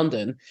exist in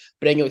London,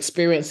 but then your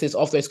experiences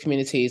of those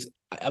communities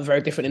are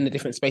very different in the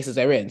different spaces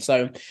they're in.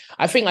 So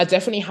I think I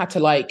definitely had to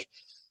like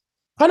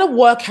kind of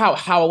work out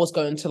how I was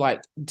going to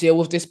like deal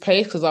with this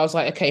place, because I was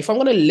like, okay, if I'm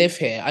going to live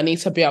here, I need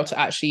to be able to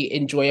actually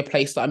enjoy a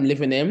place that I'm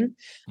living in.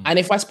 And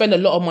if I spend a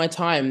lot of my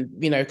time,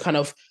 kind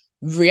of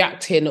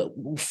reacting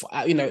with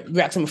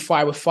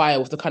fire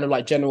with the kind of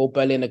like general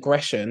Berlin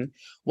aggression,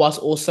 whilst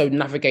also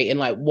navigating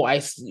like what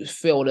I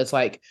feel as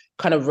like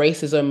kind of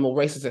racism or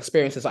racist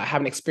experiences that I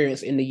haven't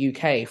experienced in the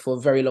UK for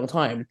a very long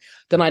time,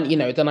 then I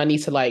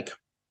need to like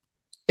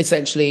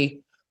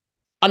essentially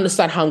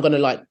understand how I'm going to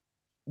like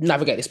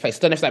navigate this place.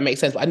 I don't know if that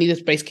makes sense, but I need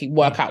to basically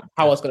work out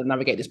how I was going to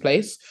navigate this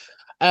place.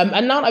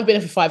 And now that I've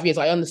been here for 5 years,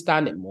 I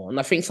understand it more. And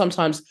I think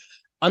sometimes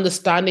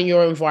understanding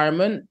your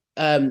environment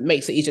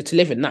makes it easier to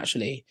live in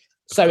naturally.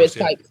 So it's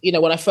like,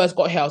 when I first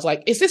got here, I was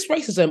like, is this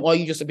racism or are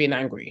you just being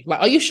angry?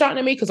 Like, are you shouting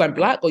at me because I'm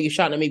Black, or are you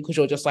shouting at me because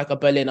you're just like a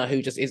Berliner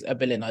who just is a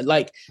Berliner?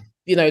 Like,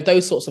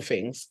 those sorts of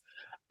things.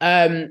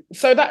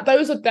 So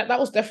that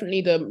was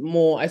definitely the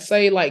more, I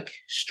say, like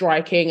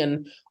striking,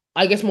 and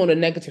I guess more on the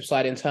negative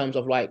side in terms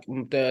of like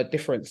the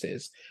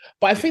differences.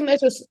 But I think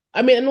there's just,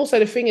 and also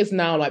the thing is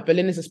now like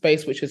Berlin is a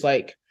space which is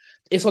like,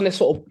 it's on this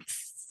sort of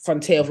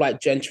frontier of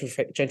like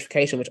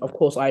gentrification, which of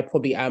course I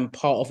probably am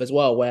part of as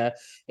well, where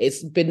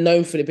it's been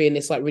known for being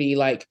this like really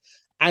like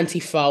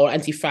anti-foul,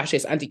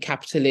 anti-fascist,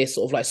 anti-capitalist,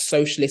 sort of like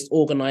socialist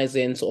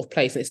organizing sort of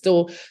place. And it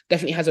still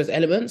definitely has those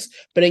elements,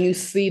 but then you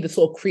see the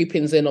sort of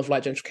creepings in of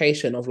like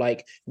gentrification, of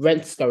like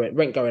rent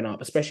going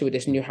up, especially with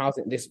this new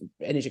housing, this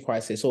energy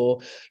crisis, or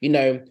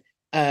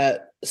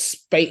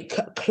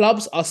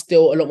clubs are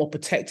still a lot more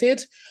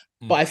protected.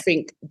 But I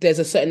think there's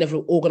a certain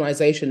level of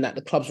organization that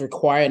the clubs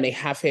require and they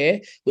have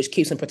here, which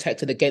keeps them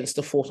protected against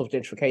the force of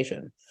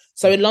gentrification.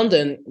 So in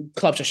London,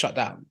 clubs are shut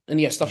down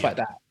and stuff like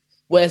that.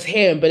 Whereas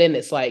here in Berlin,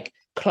 it's like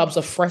clubs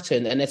are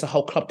threatened and there's a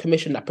whole club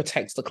commission that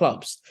protects the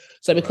clubs.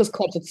 So because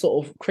clubs are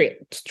sort of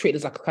treated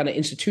as like a kind of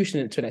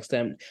institution to an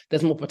extent,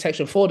 there's more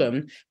protection for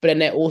them, but then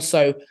they're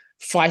also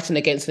fighting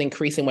against an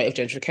increasing rate of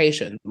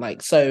gentrification.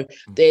 Like, so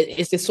there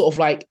is this sort of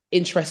like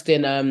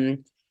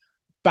interesting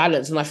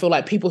balance. And I feel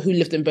like people who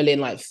lived in Berlin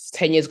like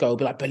 10 years ago will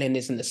be like, Berlin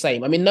isn't the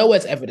same. I mean,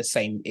 nowhere's ever the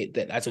same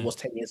as it was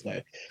 10 years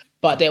ago,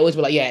 but they always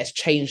be like, yeah, it's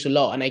changed a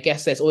lot. And I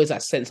guess there's always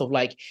that sense of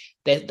like,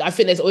 I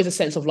think there's always a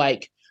sense of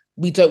like,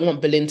 we don't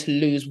want Berlin to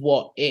lose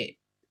what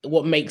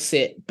makes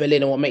it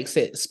Berlin and what makes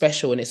it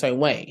special in its own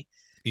way.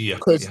 Yeah.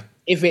 Because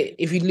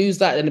if you lose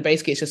that, then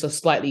basically it's just a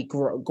slightly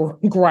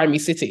grimy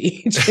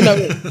city.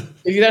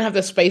 If you don't have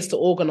the space to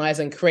organize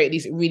and create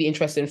these really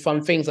interesting,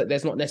 fun things, like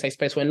there's not necessarily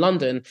space for in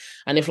London.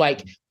 And if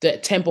like the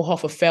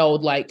Tempelhofer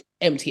failed, like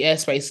empty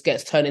airspace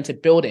gets turned into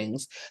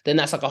buildings, then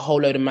that's like a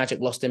whole load of magic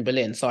lost in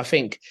Berlin. So I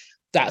think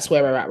that's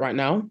where we're at right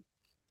now.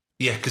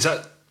 Yeah, because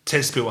that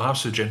tends to be what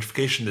happens with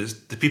gentrification,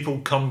 is the people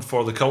come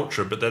for the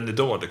culture, but then they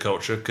don't want the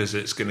culture because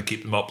it's going to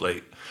keep them up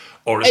late,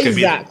 or it's going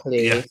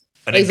to be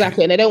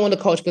Exactly. And they don't want the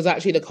culture because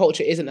actually the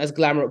culture isn't as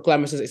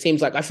glamorous as it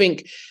seems. Like, I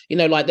think,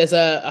 like there's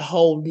a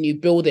whole new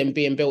building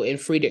being built in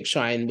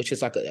Friedrichshain, which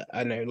is like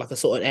a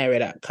sort of area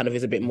that kind of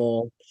is a bit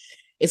more,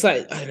 it's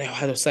like, I don't know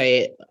how to say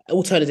it,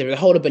 alternative. The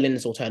whole of Berlin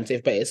is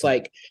alternative, but it's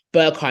like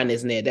Berghain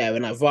is near there,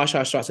 and like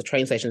Warschauer Straße, the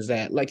train station's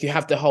there. Like you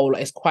have the whole,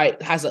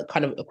 has a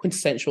kind of a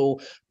quintessential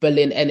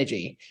Berlin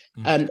energy.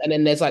 And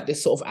then there's like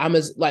this sort of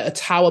Amazon, like a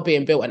tower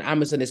being built, and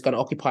Amazon is going to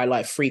occupy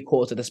like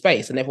 3/4 of the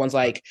space. And everyone's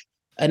like,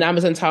 an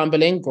Amazon tower in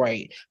Berlin,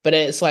 great. But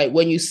then it's like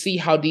when you see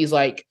how these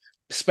like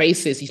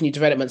spaces, these new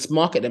developments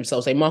market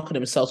themselves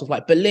with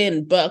like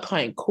Berlin,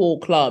 Berghain, cool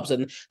clubs,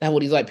 and they have all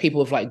these like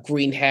people with like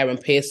green hair and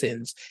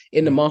piercings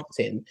in the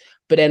marketing.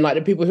 But then like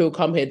the people who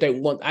come here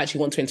don't want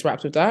to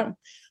interact with that.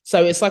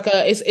 So it's like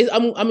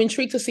I'm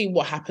intrigued to see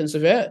what happens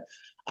with it.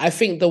 I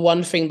think the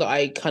one thing that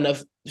I kind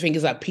of think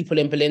is that people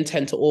in Berlin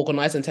tend to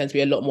organize and tend to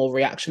be a lot more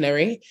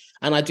reactionary,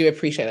 and I do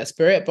appreciate that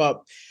spirit, but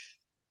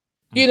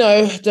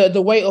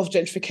the weight of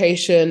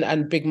gentrification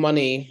and big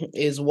money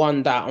is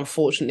one that,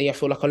 unfortunately, I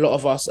feel like a lot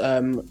of us,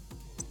 I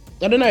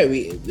don't know,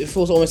 it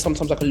feels almost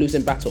sometimes like a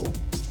losing battle.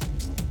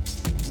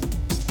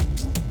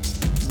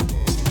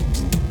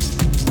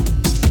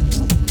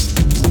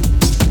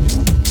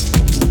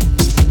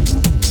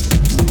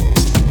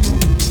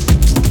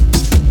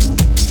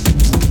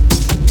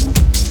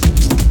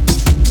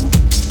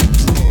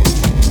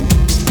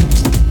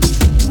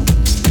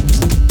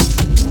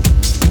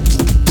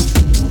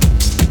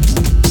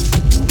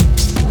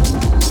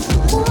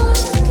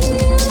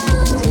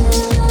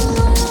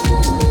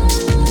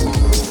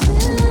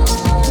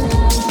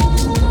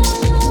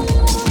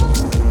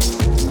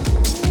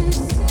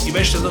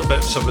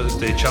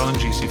 the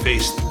challenges you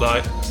faced.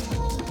 Like,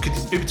 could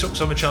you maybe talk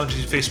some of the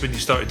challenges you faced when you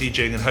started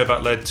DJing and how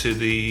that led to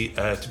the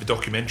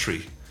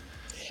documentary?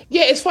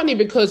 Yeah, it's funny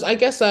because I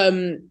guess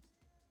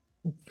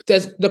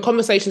there's the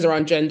conversations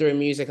around gender in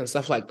music and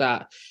stuff like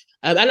that.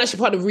 And actually,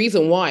 part of the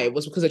reason why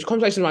was because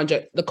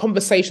the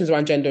conversations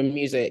around gender in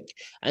music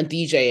and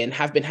DJing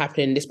have been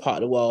happening in this part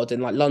of the world,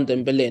 in like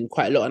London, Berlin,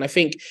 quite a lot. And I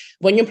think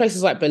when you're in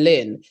places like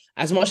Berlin,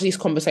 as much as these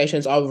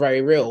conversations are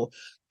very real,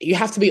 you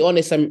have to be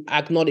honest and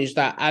acknowledge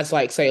that as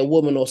like, say, a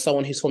woman or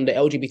someone who's from the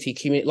LGBT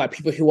community, like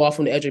people who are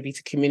from the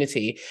LGBT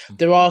community,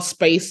 there are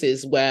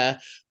spaces where,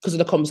 because of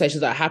the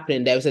conversations that are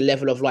happening, there's a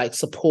level of like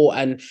support.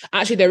 And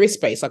actually there is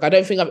space. Like, I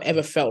don't think I've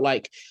ever felt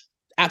like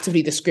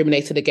actively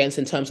discriminated against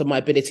in terms of my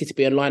ability to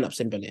be on lineups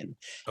in Berlin.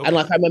 Okay. And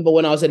like, I remember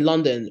when I was in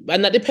London,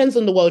 and that depends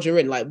on the world you're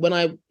in. Like when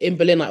I in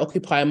Berlin, I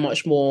occupy a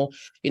much more,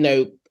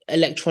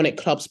 electronic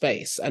club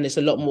space. And it's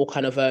a lot more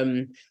kind of,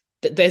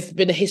 there's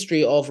been a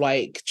history of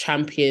like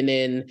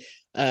championing,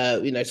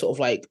 sort of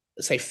like,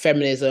 say,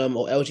 feminism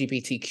or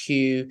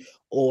LGBTQ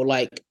or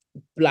like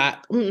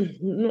black, let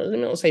me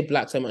not say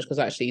black so much, because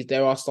actually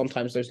there are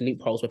sometimes those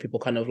loopholes where people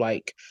kind of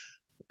like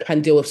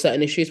can deal with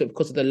certain issues, but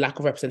because of the lack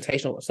of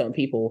representation of certain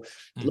people,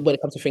 when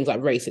it comes to things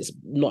like race, it's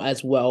not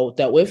as well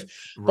dealt with.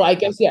 Right. But I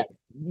guess, yeah,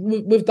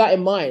 with that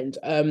in mind,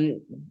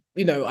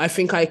 I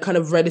think I kind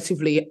of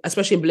relatively,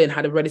 especially in Berlin,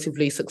 had a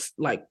relatively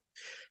like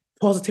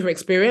positive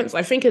experience.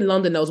 I think in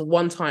London there was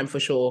one time for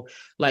sure,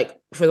 like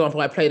for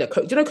example, I played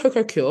do you know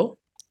Coco Cure?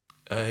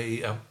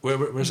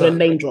 Where's that? A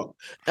name drop.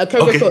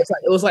 Coco Cure,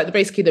 it was like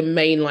basically the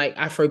main like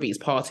Afrobeats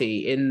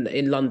party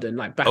in London,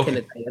 like back in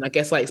the day. And I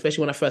guess like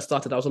especially when I first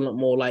started, I was a lot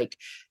more like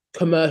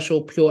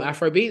commercial, pure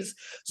Afrobeats.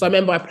 So I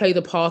remember I played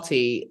a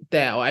party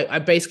there. I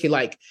basically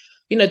like,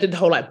 did the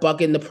whole like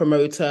bugging the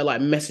promoter,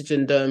 like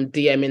messaging them,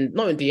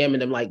 not DMing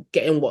them, like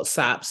getting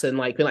WhatsApps and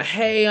like being like,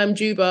 hey, I'm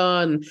Juba.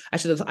 And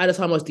actually at the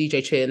time I was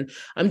DJ Chin.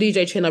 I'm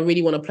DJ Chin. I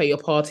really want to play your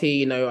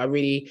party. I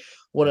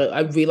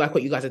really like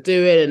what you guys are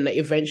doing. And they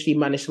eventually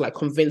managed to like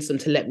convince them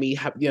to let me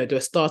have, do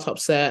a startup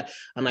set.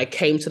 And I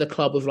came to the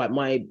club with like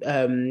my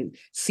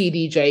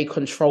CDJ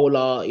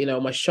controller,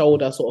 on my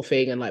shoulder sort of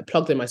thing, and like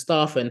plugged in my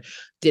stuff, and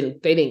they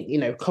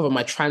didn't cover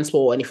my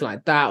transport or anything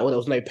like that, or there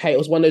was no pay. It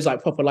was one of those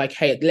like proper like,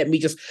 hey, let me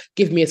just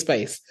give me a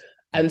space.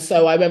 And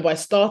so I remember I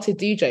started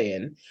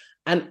DJing,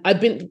 and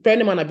bearing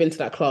in mind, I've been to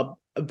that club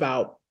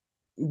about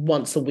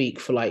once a week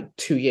for like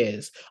 2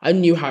 years. I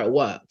knew how it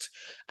worked.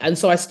 And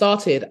so I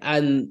started,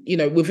 and,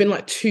 within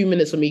like 2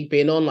 minutes of me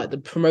being on, like the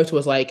promoter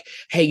was like,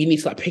 hey, you need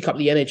to like pick up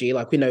the energy.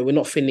 Like, we're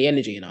not feeling the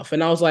energy enough.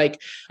 And I was like,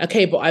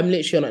 okay, but I'm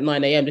literally on at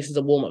 9 a.m. This is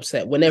a warm-up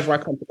set. Whenever I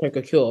come to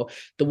Coco Cure,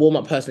 the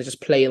warm-up person is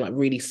just playing like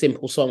really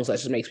simple songs that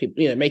just makes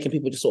people, making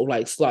people just sort of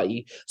like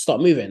slightly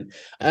start moving.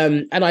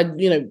 And I,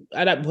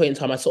 at that point in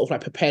time, I sort of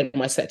like prepared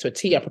my set to a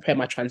T. I prepared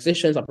my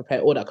transitions. I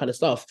prepared all that kind of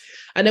stuff.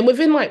 And then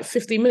within like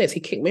 15 minutes, he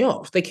kicked me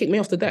off. They kicked me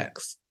off the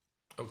decks.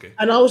 Okay.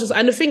 And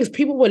the thing is,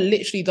 people were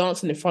literally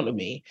dancing in front of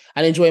me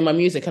and enjoying my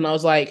music. And I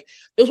was like,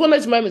 it was one of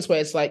those moments where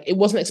it's like, it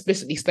wasn't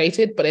explicitly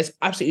stated, but there's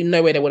absolutely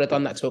no way they would have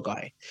done that to a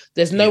guy.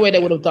 There's no way they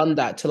would have done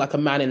that to like a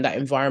man in that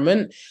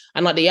environment.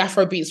 And like the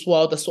Afrobeats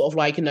world, the sort of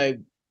like,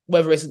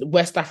 whether it's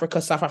West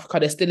Africa, South Africa,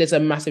 there still is a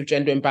massive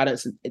gender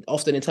imbalance,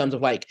 often in terms of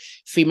like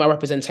female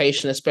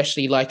representation,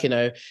 especially like,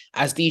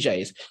 as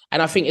DJs.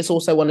 And I think it's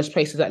also one of those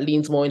places that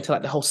leans more into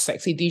like the whole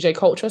sexy DJ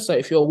culture. So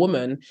if you're a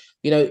woman,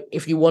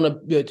 if you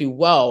want to do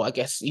well, I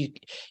guess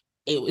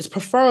it's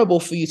preferable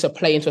for you to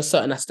play into a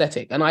certain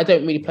aesthetic. And I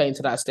don't really play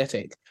into that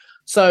aesthetic.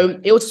 So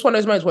it was just one of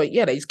those moments where,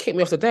 yeah, they just kicked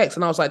me off the decks.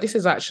 And I was like, this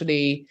is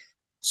actually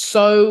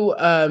so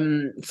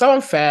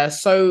unfair.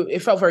 So it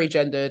felt very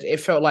gendered. It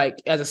felt like,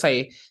 as I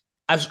say,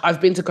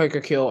 I've been to Coco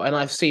Cure and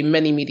I've seen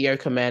many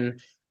mediocre men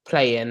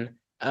playing.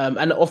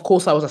 And of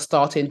course I was a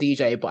starting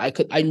DJ,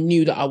 but I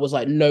knew that I was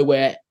like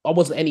nowhere, I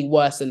wasn't any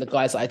worse than the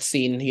guys that I'd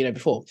seen,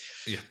 before.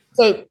 Yeah.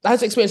 So I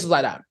had experiences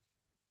like that.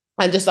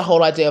 And just the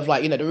whole idea of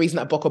like, the reason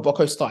that Boko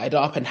Boko started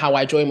up and how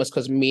I joined was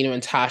because Mina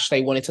and Tash,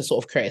 they wanted to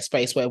sort of create a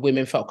space where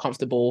women felt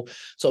comfortable,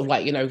 sort of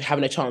like,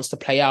 having a chance to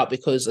play out,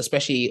 because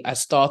especially as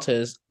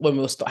starters, when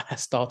we were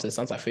starters,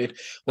 sounds like food,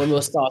 when we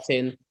were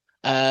starting,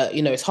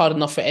 it's hard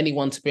enough for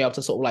anyone to be able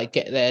to sort of like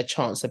get their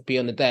chance to be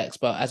on the decks.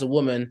 But as a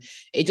woman,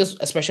 it just,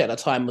 especially at the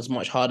time, was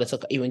much harder to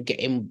even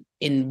get in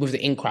with the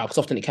in crowd, because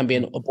often it can be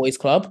a boys'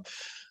 club.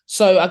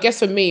 So I guess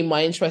for me,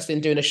 my interest in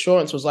doing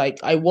assurance was like,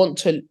 I want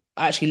to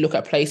actually look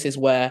at places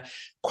where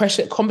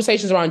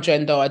conversations around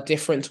gender are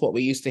different to what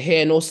we used to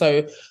hear. And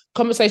also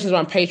conversations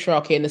around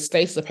patriarchy and the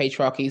status of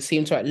patriarchy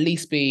seem to at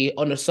least be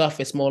on the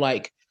surface more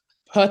like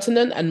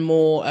pertinent and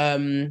more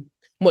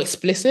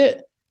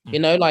explicit,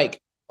 like,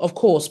 of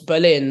course,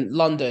 Berlin,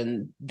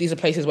 London, these are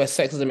places where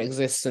sexism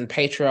exists and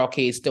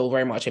patriarchy is still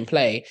very much in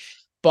play.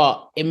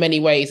 But in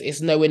many ways,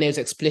 it's nowhere near as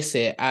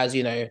explicit as,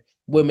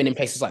 women in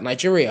places like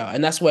Nigeria.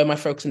 And that's where my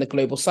focus in the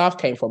global South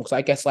came from. Because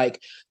I guess,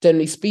 like,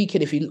 generally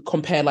speaking, if you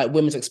compare like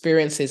women's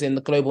experiences in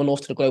the global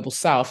North to the global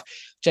South,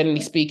 generally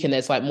speaking,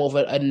 there's like more of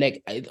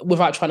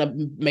without trying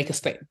to make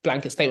a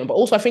blanket statement. But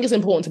also I think it's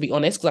important to be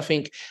honest, because I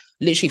think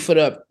literally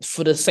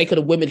for the sake of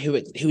the women who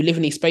live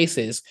in these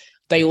spaces,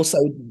 they also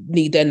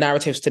need their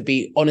narratives to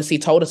be honestly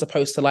told, as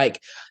opposed to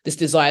like this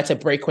desire to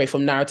break away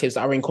from narratives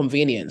that are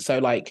inconvenient. So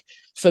like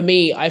for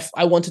me,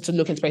 I wanted to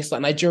look into places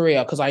like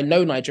Nigeria because I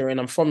know Nigeria and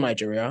I'm from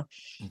Nigeria.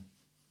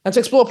 And to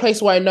explore a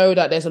place where I know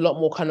that there's a lot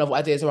more kind of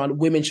ideas around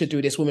women should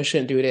do this, women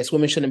shouldn't do this,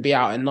 women shouldn't be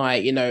out at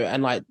night, you know,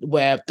 and like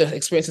where the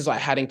experiences I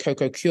had in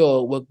Coco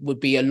Cure would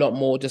be a lot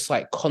more just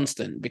like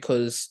constant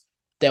because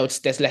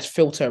there's less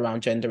filter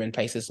around gender in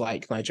places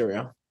like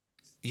Nigeria.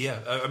 Yeah,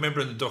 I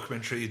remember in the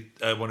documentary,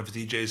 one of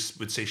the DJs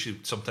would say she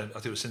sometimes, I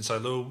think it was Since I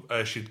Low,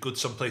 she'd go to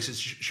some places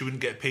she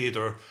wouldn't get paid,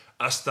 or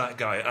ask that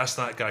guy.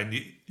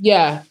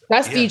 Yeah,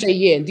 that's Yeah. DJ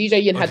Yin.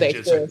 DJ Yin Oh, had that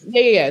DJ, sorry. experience.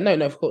 Yeah.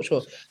 No, of course,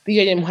 sure.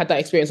 DJ Yin had that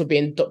experience of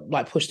being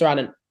like pushed around,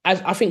 and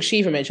as I think she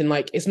even mentioned,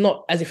 like it's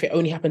not as if it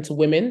only happened to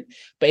women,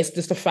 but it's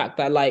just the fact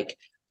that like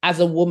as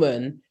a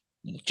woman,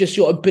 just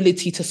your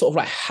ability to sort of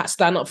like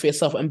stand up for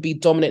yourself and be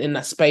dominant in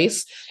that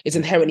space is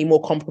inherently more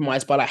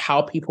compromised by like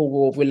how people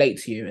will relate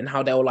to you and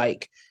how they'll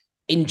like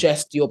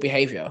ingest your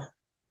behavior.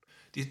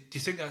 Do you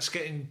think that's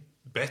getting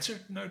better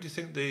now? Do you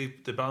think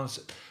the balance?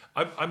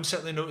 I'm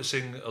certainly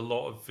noticing a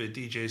lot of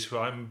DJs who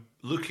I'm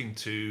looking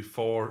to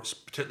for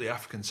particularly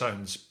African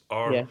sounds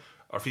Yeah.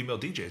 are female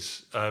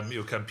DJs.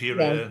 Yeah.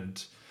 Campira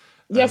and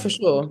Yeah, for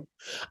sure.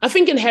 I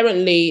think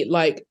inherently,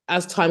 like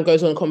as time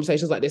goes on,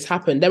 conversations like this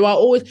happen. There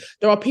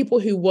are people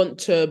who want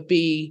to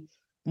be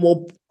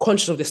more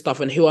conscious of this stuff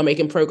and who are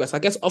making progress. I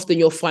guess often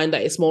you'll find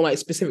that it's more like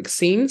specific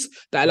scenes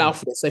that allow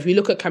for this. So if you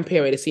look at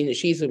Campera, the scene that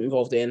she's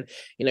involved in,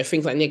 you know,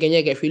 things like Nyega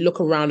Nyega, if you look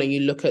around and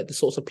you look at the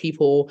sorts of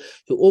people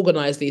who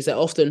organize these, they're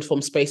often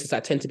from spaces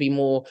that tend to be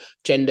more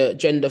gender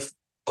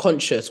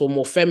conscious or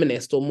more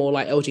feminist or more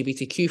like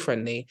LGBTQ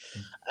friendly.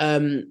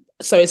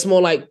 So it's more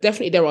like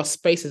definitely there are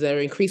spaces, there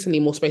are increasingly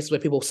more spaces where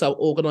people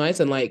self-organize,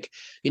 and like,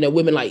 you know,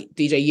 women like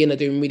DJ Yin are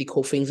doing really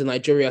cool things in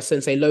Nigeria.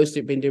 Sensei Lo's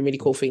been doing really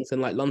cool things in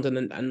like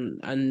London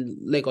and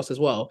Lagos as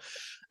well.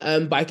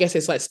 But I guess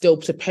it's like still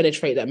to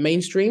penetrate that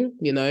mainstream,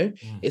 you know,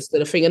 it's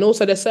the thing. And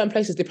also there's certain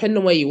places, depending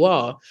on where you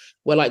are,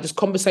 where like just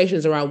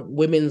conversations around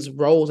women's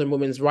roles and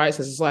women's rights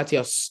in society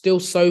are still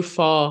so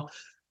far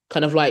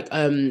kind of like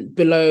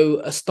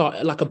below a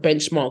start, like a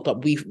benchmark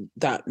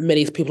that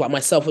many people like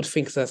myself would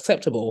think is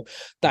acceptable,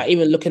 that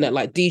even looking at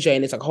like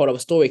DJing is like a whole other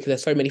story because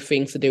there's so many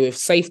things to do with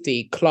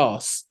safety,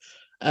 class,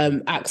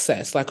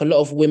 access. Like a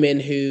lot of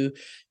women who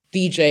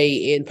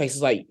DJ in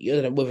places like,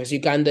 you know, whether it's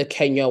Uganda,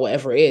 Kenya,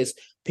 whatever it is,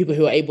 people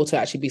who are able to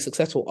actually be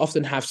successful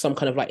often have some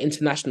kind of like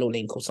international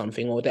link or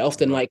something, or they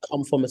often like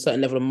come from a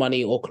certain level of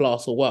money or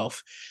class or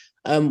wealth.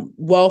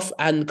 Wealth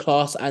and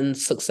class and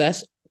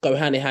success go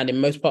hand in hand in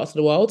most parts of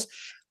the world.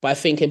 But I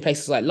think in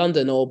places like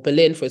London or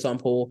Berlin, for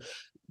example,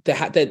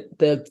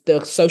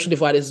 the social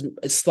divide is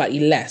slightly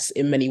less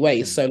in many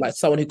ways. So like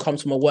someone who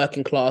comes from a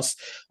working class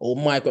or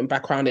migrant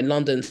background in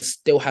London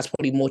still has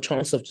probably more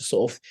chance of just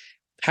sort of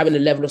having a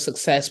level of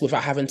success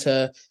without having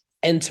to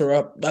enter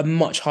a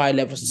much higher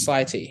level of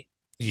society.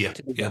 Yeah.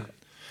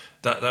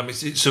 That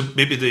makes it, so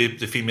maybe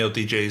the female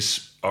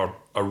DJs are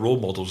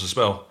role models as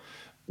well.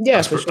 Yeah,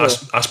 for sure.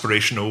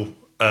 Aspirational,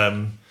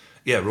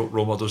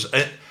 role models.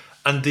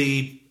 And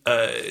the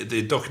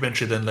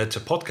documentary then led to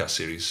a podcast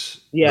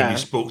series when you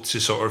spoke to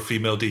sort of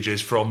female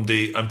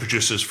DJs and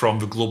producers from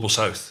the global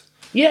south.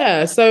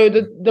 Yeah, so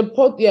the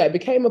pod, it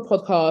became a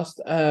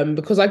podcast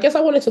because I guess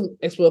I wanted to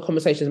explore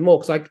conversations more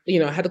because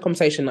I had a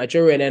conversation in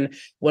Nigeria, and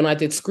when I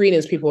did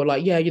screenings, people were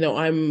like, yeah, you know,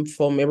 I'm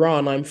from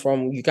Iran, I'm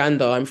from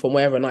Uganda, I'm from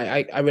wherever, and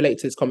I relate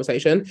to this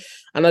conversation,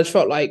 and I just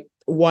felt like,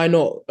 why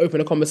not open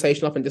a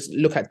conversation up and just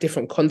look at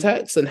different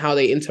contexts and how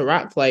they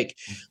interact? Like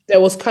there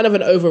was kind of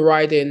an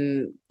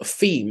overriding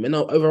theme and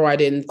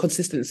overriding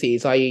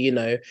consistencies, i.e., you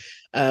know,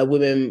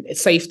 women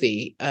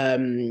safety,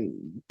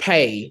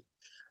 pay,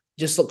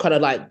 just kind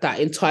of like that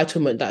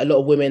entitlement that a lot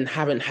of women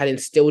haven't had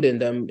instilled in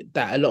them,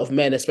 that a lot of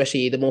men,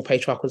 especially the more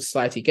patriarchal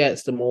society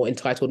gets, the more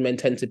entitled men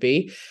tend to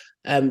be.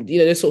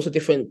 There's sorts of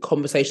different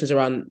conversations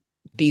around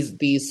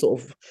these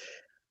sort of,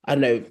 I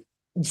don't know,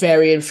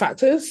 varying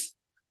factors.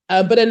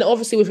 But then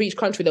obviously with each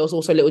country, there was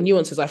also little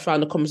nuances. I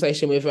found a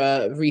conversation with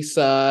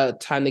Risa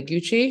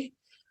Taniguchi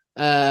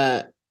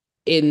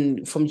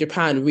from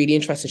Japan really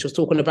interesting. She was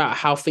talking about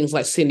how things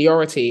like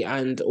seniority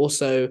and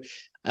also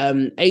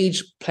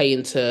age play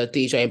into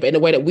DJing, but in a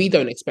way that we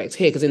don't expect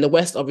here. Because in the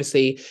West,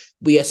 obviously,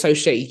 we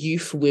associate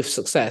youth with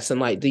success,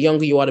 and like the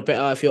younger you are, the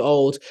better. If you're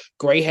old,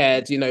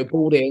 grey-haired, you know,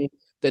 balding,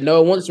 then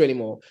no one wants you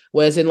anymore.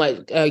 Whereas in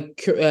like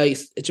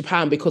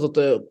Japan, because of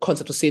the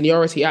concept of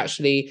seniority,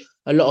 actually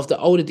a lot of the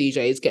older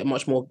DJs get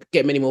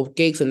many more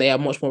gigs, and they are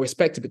much more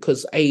respected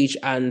because age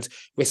and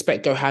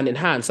respect go hand in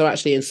hand. So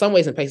actually, in some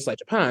ways, in places like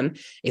Japan,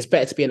 it's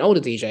better to be an older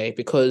DJ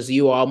because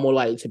you are more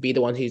likely to be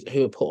the one who's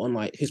put on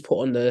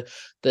the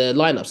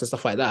lineups and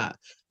stuff like that.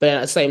 But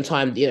at the same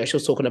time, you know, she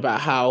was talking about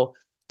how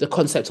the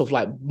concept of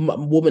like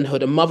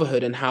womanhood and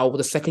motherhood, and how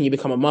the second you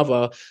become a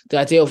mother, the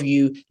idea of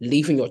you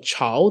leaving your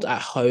child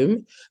at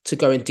home to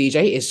go and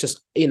DJ is just,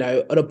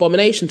 an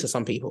abomination to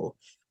some people.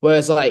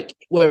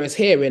 Whereas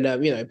here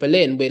in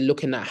Berlin, we're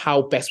looking at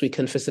how best we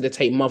can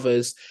facilitate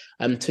mothers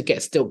to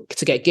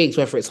get gigs,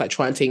 whether it's like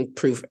trying to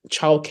improve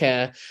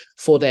childcare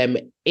for them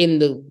in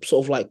the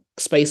sort of like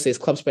spaces,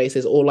 club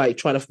spaces, or like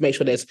trying to make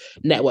sure there's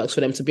networks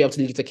for them to be able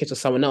to leave the kids to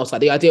someone else.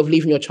 Like the idea of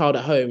leaving your child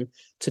at home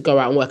to go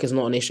out and work is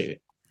not an issue.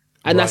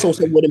 And that's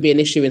also wouldn't be an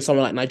issue in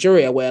somewhere like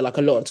Nigeria, where like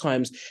a lot of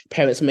times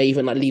parents may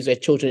even like leave their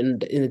children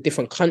in a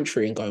different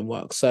country and go and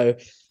work. So,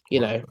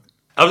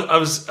 I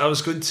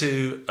was going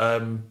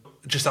to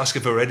just ask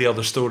if there are any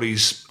other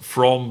stories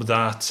from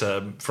that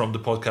from the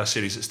podcast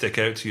series that stick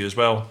out to you as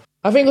well.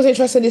 I think it was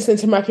interesting listening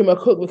to Maki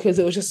McCook, because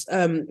it was just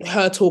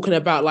her talking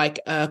about like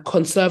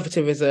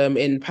conservatism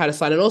in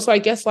Palestine, and also I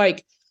guess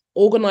like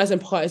organizing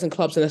parties and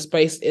clubs in a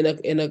space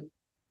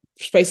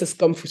that's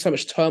gone through so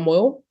much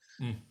turmoil,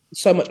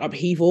 so much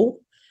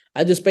upheaval,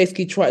 and just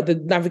basically try to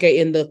navigate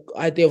in the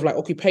idea of like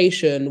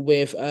occupation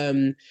with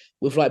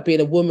like being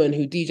a woman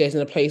who DJs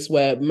in a place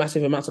where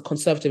massive amounts of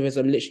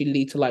conservatism literally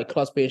lead to like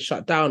clubs being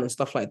shut down and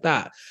stuff like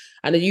that.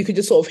 And then you could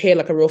just sort of hear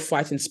like a real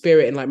fighting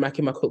spirit in like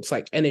Maki McCook's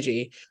like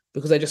energy,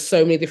 because there are just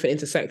so many different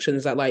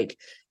intersections that like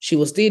she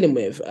was dealing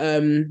with.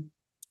 And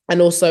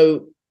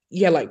also,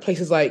 yeah, like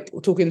places like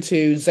talking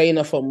to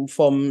Zaina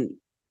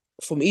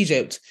from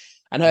Egypt,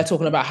 and her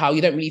talking about how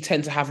you don't really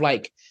tend to have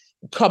like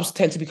clubs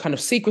tend to be kind of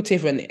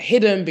secretive and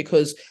hidden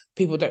because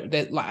people don't,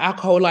 like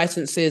alcohol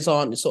licenses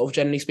aren't sort of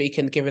generally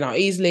speaking given out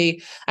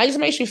easily. And it just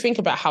makes you think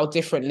about how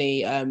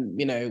differently,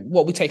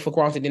 what we take for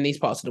granted in these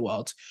parts of the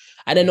world.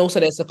 And then also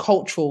there's the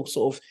cultural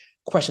sort of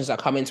questions that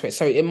come into it.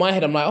 So in my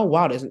head, I'm like, oh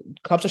wow, there's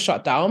clubs are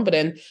shut down. But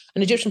then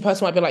an Egyptian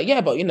person might be like,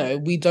 yeah, but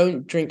we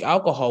don't drink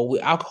alcohol.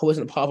 Alcohol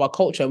isn't part of our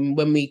culture. And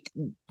when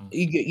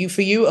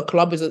for you, a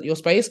club is your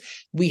space.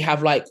 We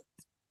have like,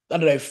 I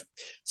don't know,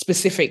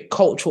 specific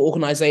cultural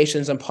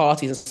organizations and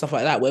parties and stuff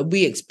like that where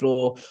we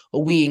explore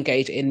or we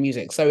engage in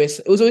music. So it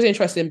was always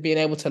interesting being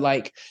able to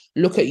like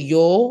look at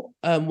your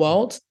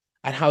world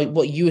and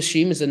what you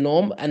assume is the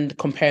norm and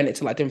comparing it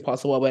to like different parts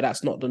of the world where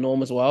that's not the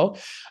norm as well.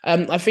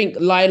 I think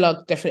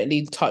Laila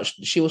definitely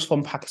touched, she was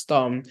from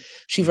Pakistan.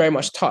 She very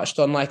much touched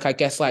on like, I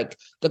guess like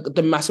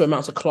the massive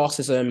amounts of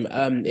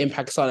classism in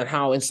Pakistan, and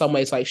how in some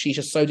ways like she's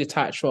just so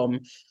detached from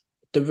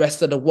the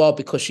rest of the world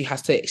because she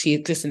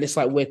exists in this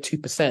like weird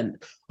 2%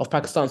 of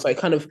Pakistan. So it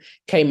kind of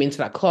came into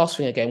that class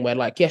thing again, where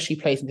like, yes, she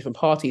plays in different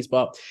parties,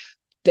 but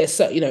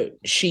there's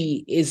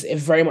she is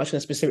very much in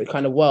a specific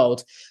kind of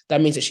world.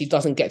 That means that she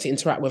doesn't get to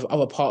interact with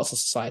other parts of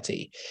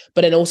society.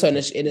 But then also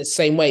in the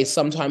same way,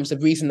 sometimes the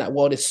reason that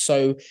world is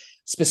so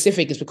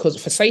specific is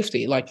because for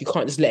safety, like you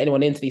can't just let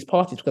anyone into these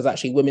parties, because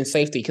actually women's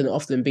safety can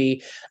often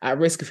be at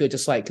risk if you're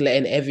just like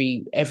letting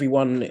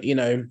everyone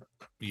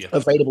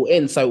available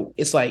in. So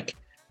it's like,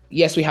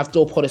 yes, we have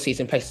door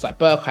policies in places like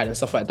Berkheim and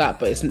stuff like that,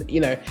 but it's,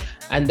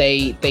 and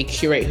they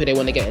curate who they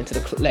want to let into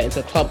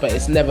the club, but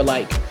it's never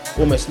like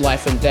almost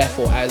life and death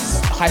or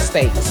as high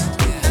stakes.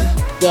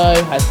 No,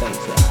 high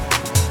stakes, yeah.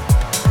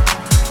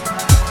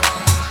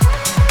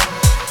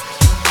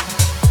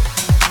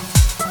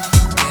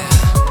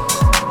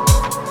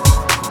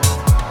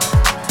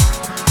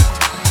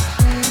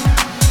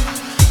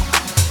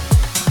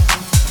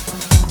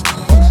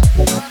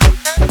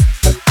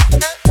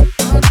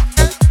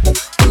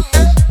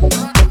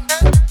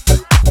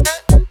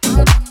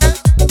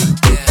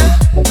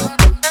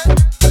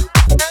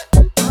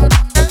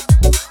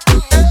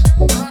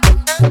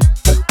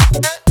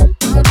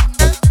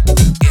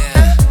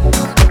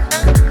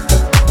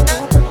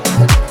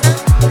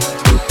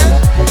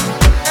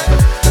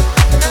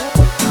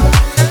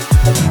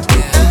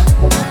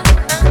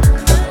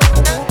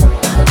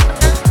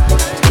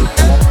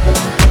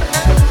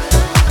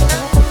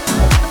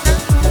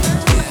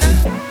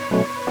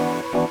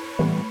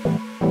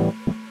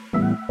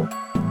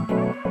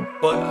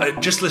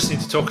 Just listening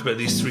to talk about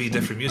these three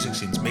different music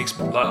scenes makes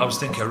me, I was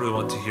thinking I really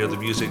want to hear the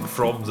music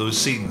from those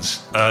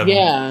scenes.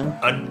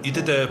 And you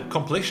did a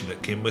compilation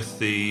that came with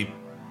the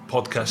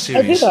podcast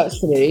series. I did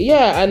actually,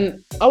 yeah.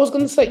 And I was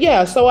going to say,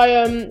 yeah, so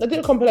I did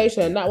a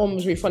compilation, and that one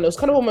was really fun. It was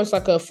kind of almost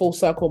like a full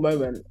circle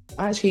moment.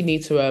 I actually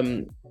need to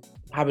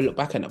have a look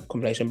back at that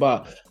compilation,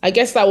 but I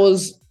guess that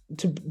was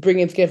to bring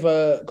it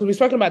together, because we've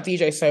spoken about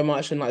DJ so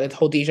much and like the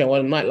whole DJ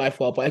world and nightlife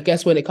world, but I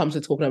guess when it comes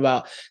to talking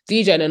about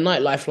DJ and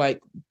nightlife, like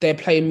they're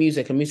playing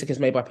music, and music is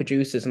made by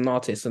producers and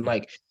artists, and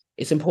like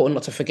it's important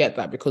not to forget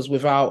that, because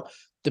without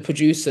the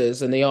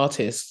producers and the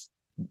artists,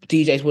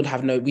 DJs we'd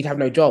have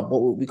no job.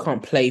 We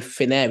can't play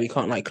thin air, we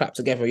can't like clap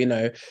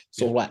together,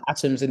 sort of like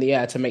atoms in the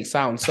air to make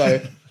sound.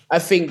 So I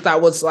think that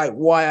was like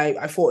why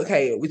I thought,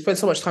 okay, we spent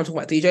so much time talking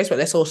about DJs, but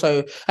let's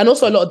also a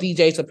lot of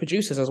DJs are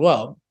producers as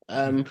well.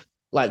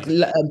 Like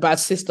Bad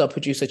Sister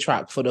produced a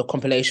track for the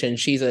compilation.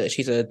 She's a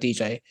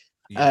DJ,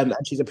 and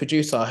she's a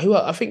producer. Who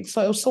I think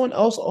so. It was someone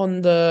else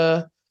on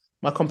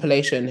my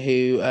compilation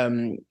who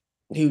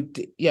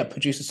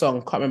produced a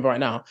song. Can't remember right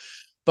now,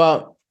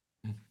 but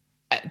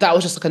that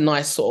was just like a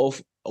nice sort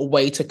of a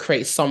way to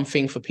create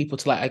something for people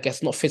to like, I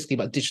guess not physically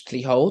but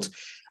digitally hold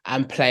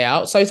and play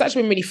out. So it's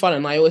actually been really fun,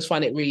 and I always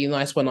find it really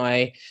nice when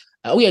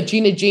oh yeah,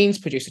 Gina Jeans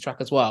produced the track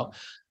as well.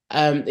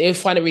 I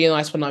find it really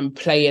nice when I'm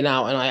playing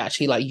out and I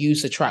actually like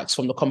use the tracks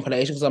from the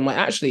compilation, because I'm like,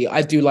 actually,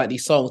 I do like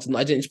these songs and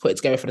I didn't just put it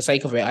together for the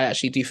sake of it. I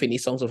actually do think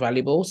these songs are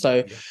valuable.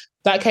 So Yeah.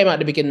 that came out at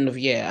the beginning of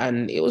the year,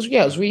 and it was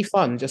really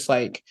fun, just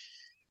like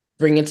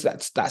bringing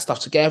that stuff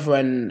together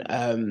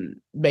and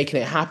making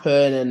it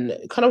happen,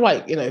 and kind of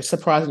like,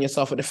 surprising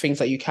yourself with the things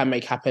that you can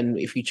make happen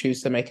if you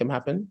choose to make them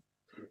happen.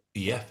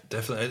 Yeah,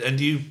 definitely.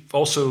 And you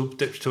also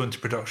dipped into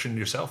production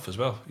yourself as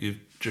well. You've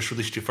just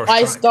released your first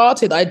I track.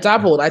 started, I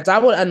dabbled,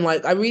 and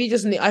like I really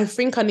just need, I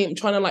think I need, I'm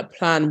trying to like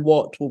plan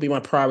what will be my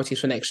priorities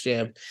for next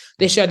year.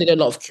 This year I did a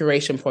lot of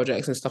curation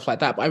projects and stuff like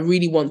that, but I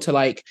really want to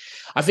like,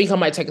 I think I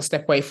might take a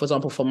step away, for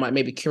example, from like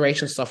maybe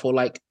curation stuff, or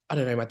like, I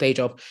don't know, my day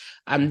job,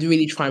 and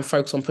really try and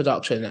focus on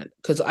production,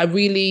 because I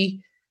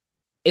really,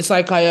 it's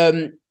like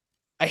I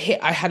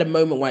had a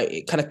moment where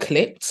it kind of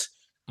clicked,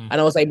 Mm.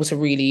 and I was able to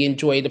really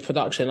enjoy the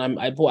production.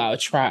 I brought out a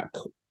track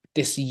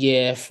this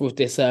year with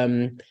this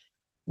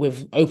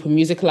with Open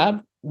Music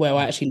Lab, where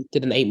I Mm. actually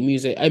did an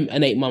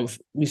 8 month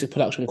music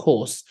production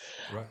course,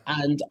 Right.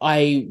 and I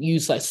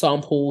used like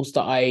samples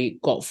that I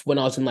got when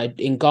I was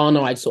in Ghana.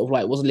 I sort of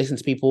like wasn't listening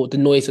to people, the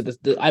noise of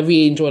I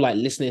really enjoy like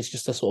listening to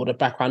just the sort of the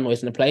background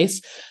noise in the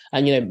place,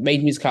 and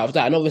made music out of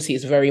that. And obviously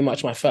it's very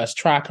much my first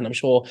track, and I'm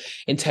sure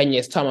in 10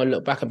 years time I'll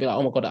look back and be like,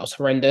 oh my god, that was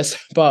horrendous.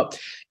 But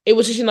it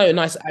was just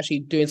nice actually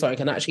doing something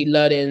and actually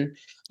learning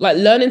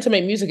to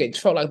make music. It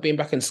felt like being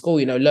back in school,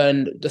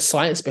 learn the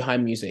science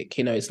behind music.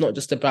 It's not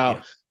just Yeah.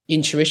 about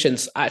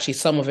intuitions. Actually,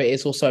 some of it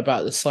is also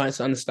about the science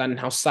and understanding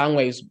how sound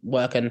waves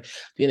work, and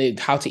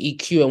how to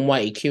EQ and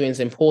why EQing is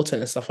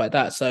important and stuff like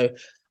that. So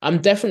I'm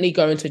definitely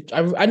going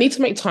to, I need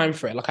to make time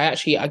for it. Like I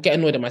get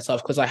annoyed at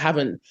myself because I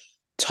haven't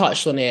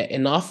touched on it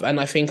enough. And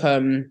I think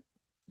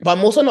but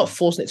I'm also not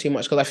forcing it too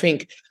much, because I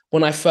think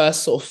when I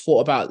first sort of thought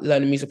about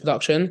learning music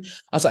production,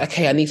 I was like,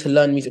 okay, I need to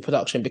learn music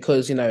production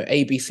because,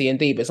 A, B, C, and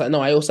D. But it's like, no,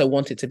 I also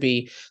want it to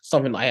be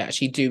something that I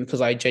actually do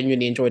because I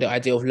genuinely enjoy the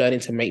idea of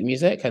learning to make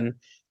music and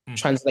Mm.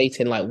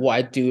 translating like what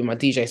I do in my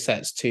DJ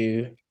sets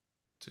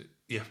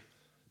Yeah.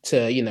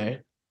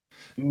 to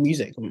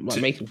music, like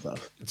To, making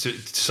stuff.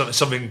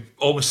 something,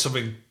 almost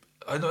something,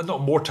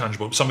 not more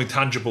tangible, but something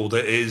tangible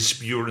that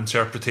is your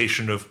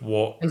interpretation of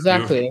what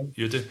Exactly.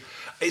 you're doing.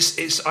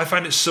 I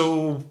find it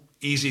so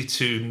easy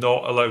to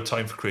not allow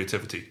time for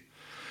creativity,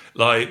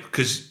 like,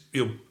 because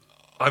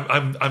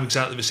I'm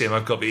exactly the same.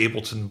 I've got the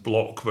Ableton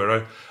block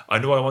where I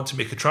know I want to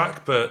make a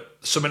track, but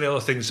so many other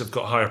things have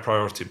got higher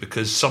priority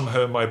because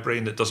somehow in my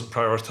brain it doesn't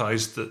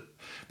prioritize that.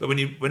 But when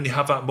you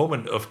have that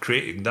moment of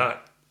creating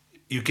that,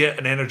 you get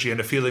an energy and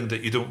a feeling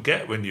that you don't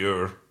get when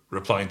you're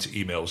replying to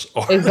emails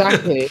or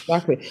Exactly.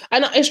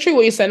 And it's true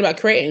what you're saying about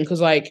creating, because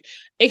like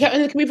it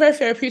can be very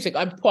therapeutic.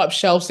 I put up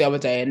shelves the other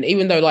day, and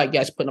even though like, yeah,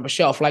 it's putting up a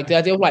shelf, like the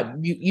idea of like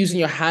using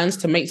your hands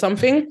to make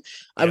something,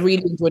 I yeah.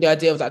 really enjoy the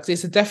idea of that,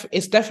 because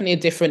it's definitely a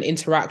different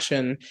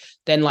interaction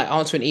than like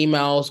answering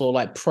emails or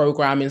like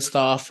programming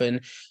stuff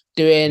and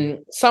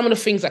doing some of the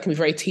things that can be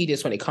very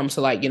tedious when it comes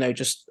to like,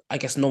 just I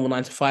guess normal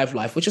 9 to 5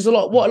 life, which is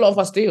what a lot of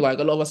us do. Like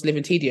a lot of us live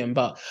in tedium,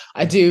 but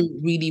I do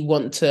really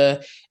want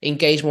to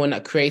engage more in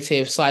that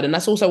creative side. And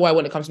that's also why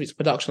when it comes to music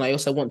production, I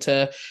also want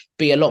to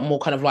be a lot more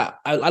kind of like,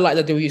 I like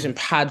that they were using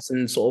pads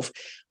and sort of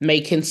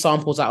making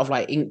samples out of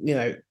like,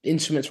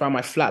 instruments around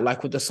my flat.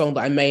 Like with the song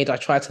that I made, I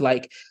tried to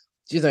like,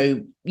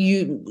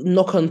 you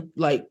knock on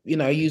like,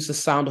 use the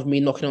sound of me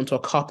knocking onto a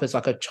cup as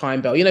like a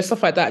chime bell,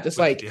 stuff like that. Just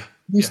like Yeah.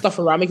 use stuff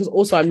around me. Because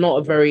also I'm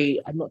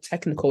not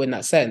technical in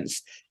that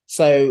sense.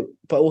 So,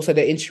 but also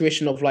the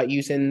intuition of like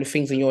using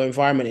things in your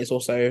environment is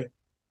also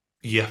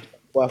Yeah.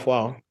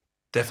 worthwhile.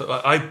 Definitely.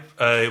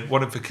 I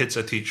one of the kids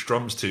I teach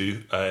drums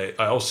to. I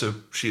also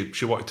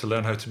she wanted to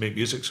learn how to make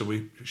music, so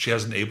she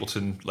has an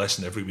Ableton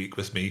lesson every week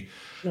with me,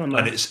 Oh, and no.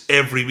 it's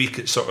every week.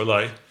 It's sort of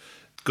like,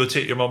 go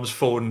take your mum's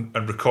phone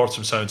and record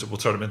some sounds, and we'll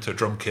turn them into a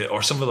drum kit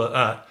or something like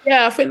that.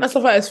 Yeah, I think that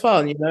stuff like it's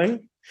fun,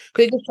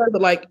 because it just shows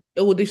that like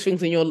all these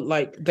things in your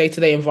like day to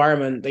day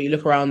environment that you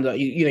look around, that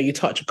you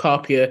touch a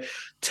cup, you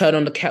turn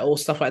on the kettle,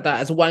 stuff like that.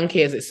 As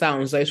wanky as it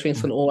sounds, those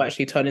things can all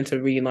actually turn into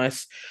really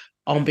nice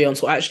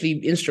ambience or actually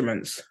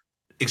instruments.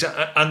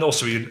 Exactly, and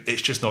also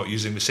it's just not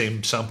using the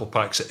same sample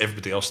packs that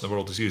everybody else in the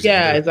world is using.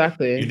 Yeah, They're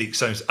exactly. unique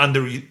sounds, and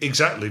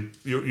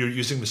you're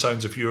using the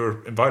sounds of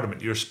your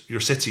environment, your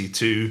city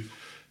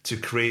to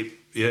create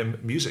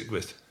music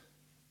with.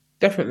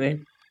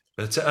 Definitely.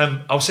 But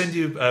I'll send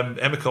you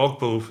Emeka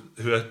Ogbo,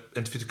 who I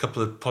interviewed a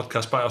couple of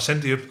podcasts back. I'll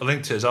send you a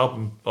link to his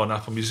album on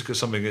Apple Music or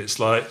something. It's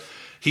like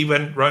he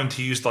went round.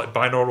 He used like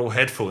binaural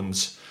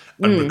headphones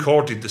and Mm,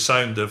 recorded the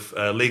sound of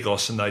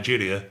Lagos in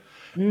Nigeria,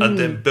 and mm.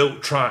 then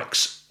built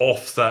tracks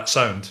off that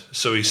sound.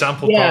 So he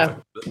sampled part Yeah.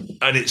 of it,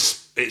 and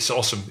it's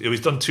awesome.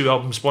 He's done two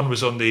albums. One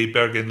was on the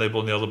Bergen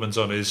label, and the other one's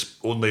on his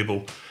own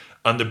label,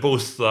 and they're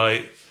both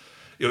like,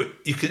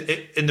 you can.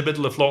 In the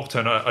middle of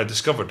lockdown, I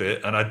discovered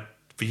it, and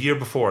the year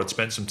before I'd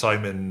spent some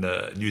time in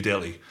New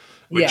Delhi,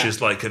 which Yeah,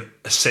 is like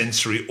a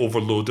sensory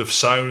overload of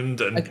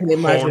sound I and can horn,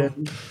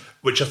 imagine.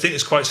 which I think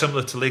is quite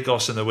similar to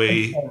Lagos in a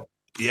way.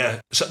 Yeah.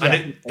 So,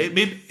 and Yeah, it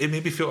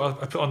made me feel.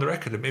 I put on the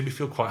record. It made me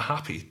feel quite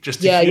happy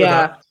just to yeah, hear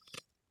that. yeah.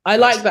 I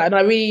like That's that,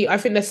 and I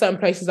think there's certain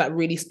places that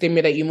really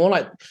stimulate you more.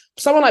 Like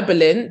someone like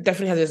Berlin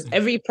definitely has this.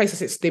 Every place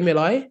has its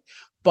stimuli,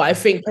 but I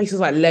think places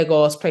like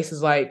Lagos,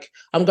 places like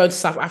I'm going to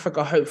South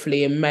Africa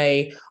hopefully in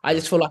May. I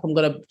just feel like I'm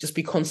gonna just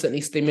be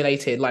constantly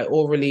stimulated, like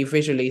orally,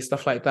 visually,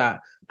 stuff like that.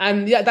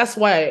 And yeah, that's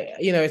why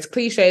it's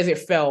cliche as it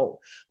felt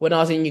when I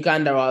was in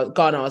Uganda or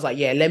Ghana. I was like,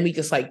 yeah, let me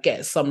just like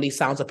get some of these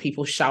sounds of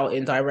people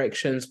shouting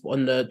directions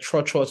on the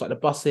trotros, like the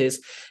buses.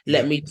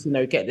 Let yeah.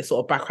 me, get this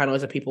sort of background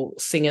noise of people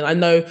singing. I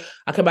know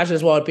I can imagine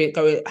as well,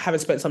 having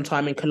spent some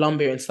time in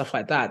Colombia and stuff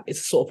like that.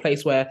 It's a sort of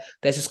place where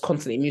there's just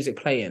constantly music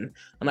playing,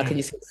 and I can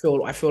just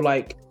I feel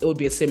like it would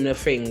be a similar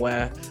thing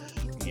where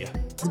Yeah.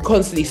 you're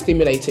constantly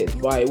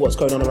stimulated by what's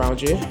going on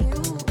around you.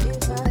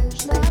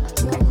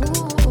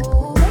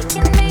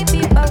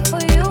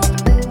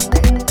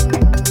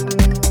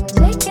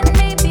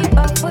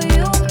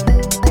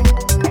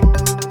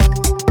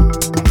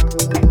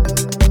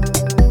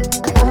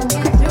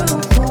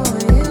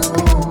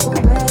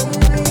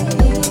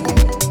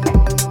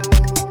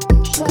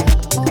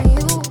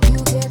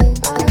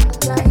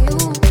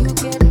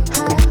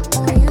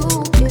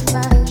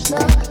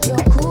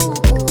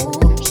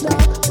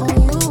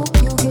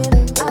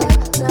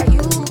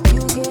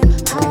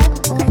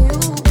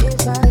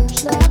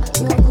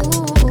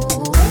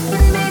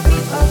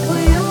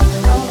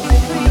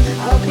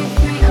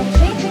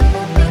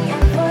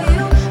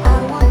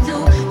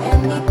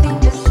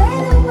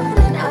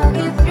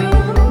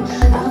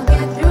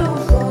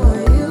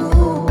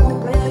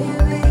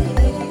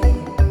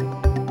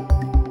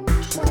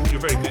 You're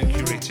very good at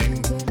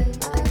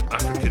curating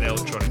African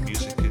electronic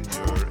music in your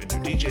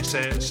DJ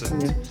sets,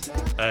 and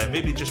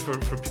maybe just for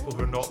people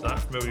who are not that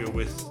familiar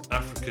with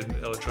African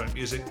electronic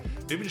music,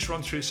 maybe just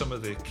run through some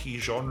of the key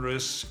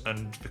genres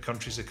and the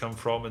countries they come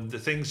from and the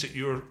things that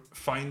you're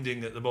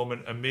finding at the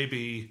moment, and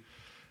maybe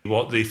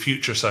what the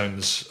future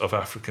sounds of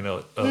African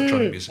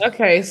electronic music.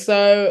 Okay,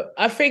 so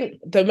I think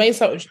the main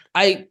stuff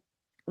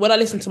when I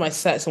listen to my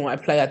sets and what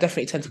I play, I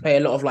definitely tend to play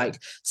a lot of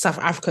like South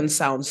African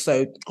sounds.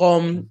 So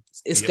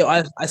is still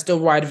I still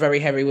ride very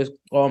heavy with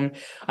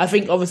I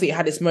think obviously it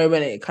had its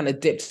moment, it kind of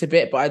dipped a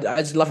bit, but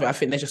I just love it. I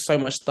think there's just so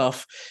much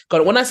stuff.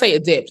 God, when I say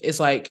it dipped, it's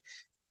like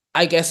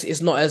I guess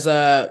it's not as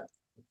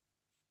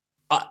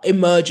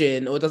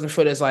emerging, or it doesn't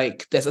feel as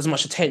like there's as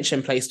much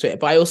attention placed to it.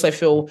 But I also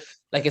feel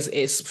like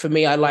it's for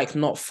me, I like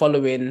not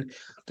following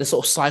the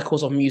sort of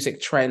cycles of music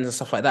trends and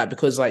stuff like that,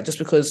 because like just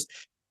because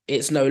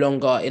it's no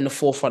longer in the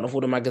forefront of all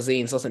the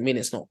magazines doesn't mean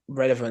it's not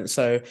relevant.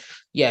 So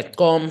yeah,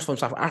 Gom from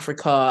South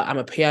Africa. I'm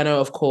a piano,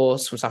 of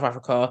course, from South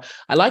Africa.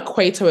 I like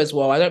Quato as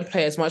well. I don't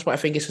play as much, but I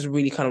think it's just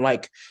really kind of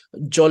like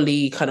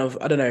jolly, kind of,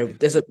 I don't know,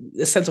 there's a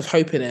sense of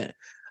hope in it.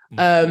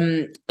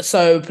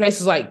 So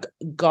places like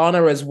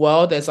Ghana as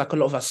well, there's like a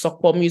lot of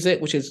sockball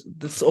music, which is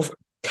the sort of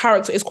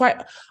character, it's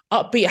quite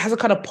upbeat, it has a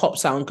kind of pop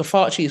sound.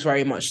 Gafachi is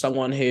very much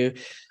someone who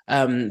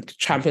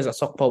champions at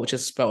sockball, which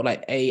is spelled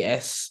like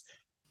ASOKPOR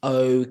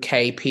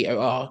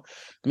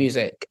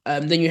music.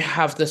 Then you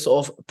have the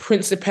sort of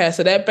Principe,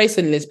 so they're based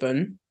in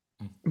Lisbon,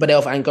 but they're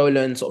of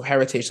Angolan sort of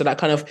heritage. So that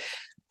kind of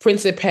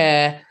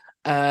Principe,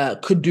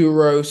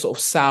 Kuduro sort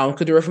of sound,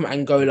 Kuduro from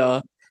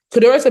Angola.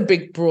 Kuduro is a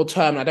big broad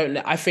term.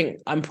 I think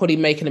I'm probably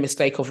making a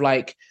mistake of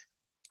like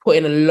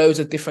putting loads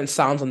of different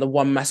sounds under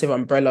one massive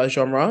umbrella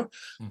genre.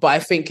 But I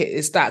think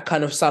it's that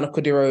kind of sound of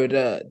Kuduro,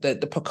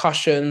 the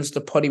percussions,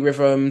 the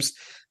polyrhythms,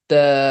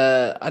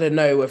 I don't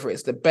know whether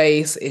it's the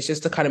bass, it's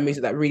just the kind of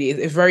music that really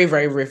is very,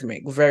 very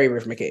rhythmic, very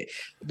rhythmic.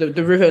 The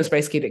rhythms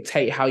basically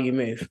dictate how you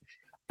move.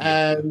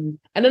 And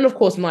then of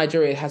course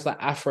Nigeria has like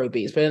Afro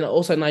beats, but then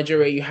also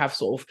Nigeria you have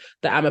sort of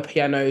the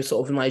Amapiano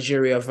sort of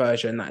Nigeria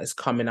version that is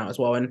coming out as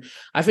well. And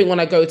I think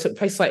when I go to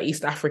places like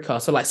East Africa,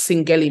 so like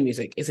Singeli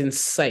music is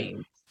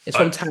insane. It's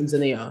from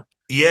Tanzania.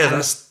 Yeah,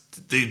 that's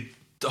the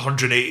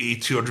 180,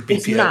 200 BPM.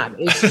 It's mad.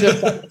 It's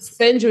just like, it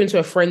sends you into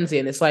a frenzy,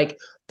 and it's like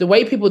the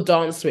way people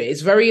dance to it.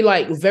 It's very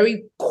like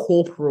very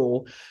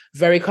corporal,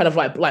 very kind of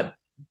like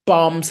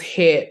bums,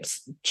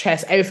 hips,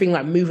 chest, everything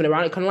like moving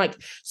around. It kind of like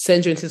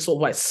sends you into sort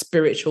of like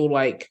spiritual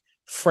like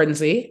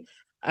frenzy.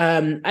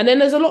 And then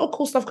there's a lot of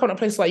cool stuff coming up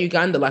places like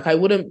Uganda. Like I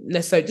wouldn't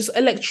necessarily just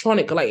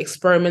electronic, like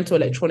experimental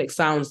electronic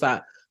sounds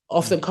that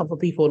often come from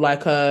people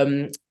like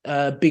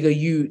Bigger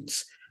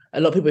Utes. A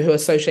lot of people who are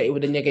associated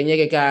with the Nyege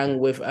Nyege gang,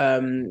 with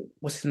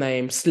what's his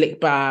name,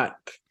 Slickback,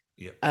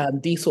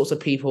 these sorts of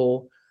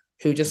people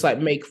who just like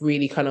make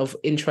really kind of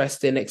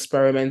interesting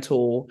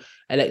experimental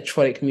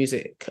electronic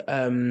music.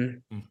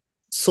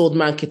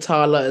 Swordman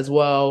Kitala as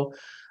well.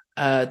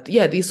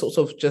 These sorts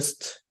of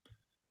just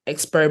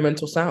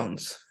experimental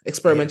sounds,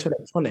 experimental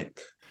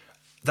electronic.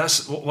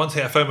 That's one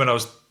thing I found when I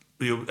was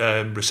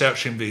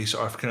researching the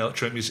sort of African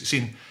electronic music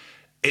scene.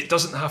 It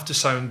doesn't have to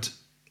sound,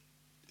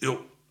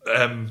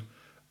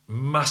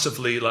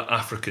 massively like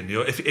African.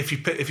 If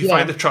you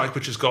find a track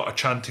which has got a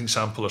chanting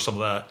sample or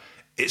something like that,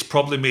 it's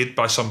probably made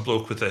by some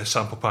bloke with a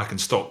sample pack in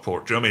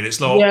Stockport. Do you know what I mean? It's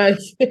not. Yeah.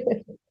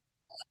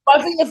 But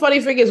I think the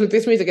funny thing is with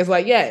this music, it's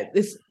like, yeah,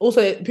 this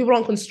also people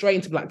aren't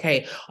constrained to be like,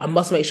 hey, I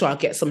must make sure I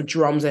get some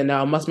drums in there.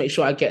 I must make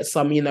sure I get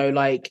some,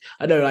 like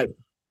I don't know, like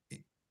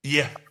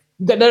Yeah.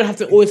 they don't have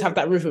to always have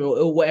that rhythm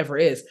or whatever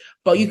it is.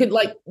 But you could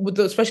like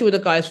especially with the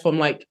guys from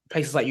like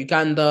places like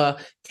Uganda,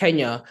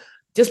 Kenya,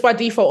 just by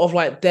default of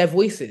like their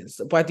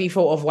voices, by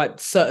default of like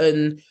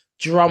certain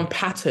drum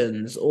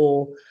patterns,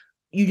 or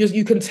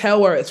you can tell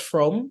where it's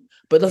from,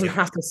 but it doesn't Yeah.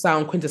 have to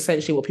sound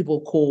quintessentially what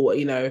people call,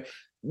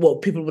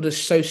 what people would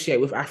associate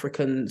with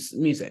African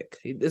music.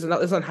 It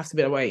doesn't have to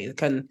be that way. It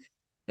doesn't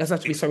have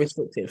to be so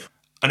restrictive.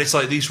 And it's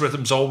like these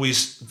rhythms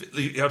always,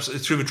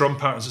 through the drum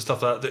patterns and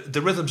stuff like that,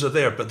 the rhythms are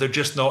there, but they're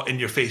just not in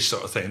your face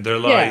sort of thing. They're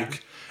Yeah.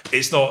 like,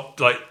 it's not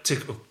like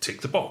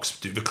take the box,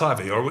 do the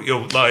clave, or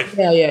like,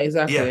 Yeah, yeah.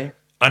 exactly.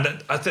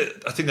 And I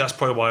think that's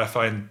probably why I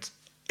find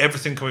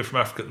everything coming from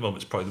Africa at the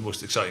moment is probably the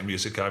most exciting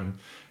music I'm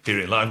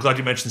hearing. Like, I'm glad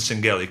you mentioned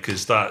Singeli,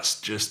 because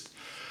that's just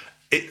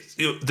it.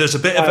 There's a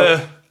bit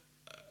of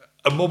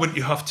a moment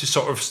you have to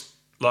sort of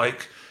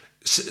like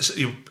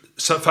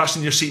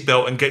fasten your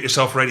seatbelt and get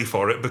yourself ready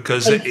for it,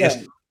 because it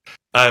is.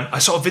 I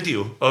saw a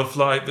video of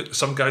like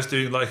some guys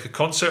doing like a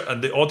concert,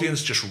 and the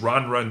audience just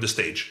ran around the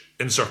stage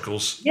in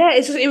circles. Yeah,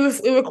 it's just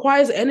it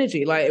requires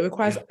energy. Like it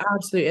requires Yeah,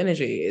 absolute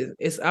energy.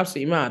 It's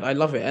absolutely mad. I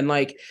love it. And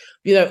like,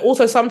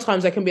 also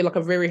sometimes there can be like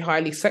a very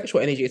highly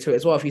sexual energy to it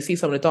as well. If you see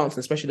some of the dancing,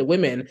 especially the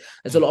women,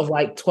 there's a lot of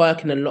like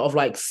twerking and a lot of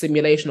like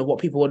simulation of what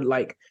people would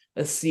like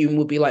assume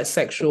would be like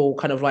sexual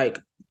kind of like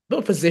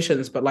not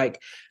positions, but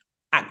like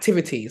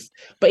activities.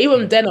 But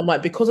even then, I'm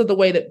like, because of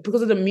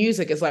the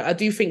music, it's like I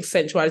do think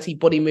sensuality,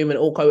 body movement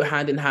all go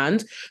hand in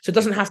hand. So it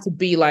doesn't have to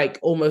be like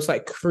almost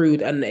like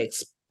crude and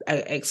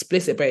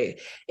explicit, but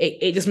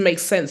it just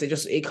makes sense.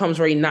 It comes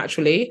very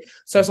naturally.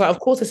 So it's like, of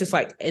course, it's just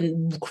like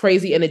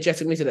crazy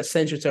energetic music that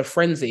sends you to a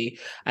frenzy,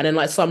 and then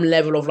like some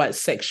level of like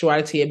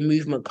sexuality and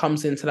movement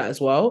comes into that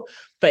as well.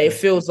 But it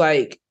feels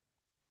like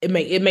it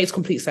makes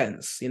complete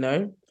sense.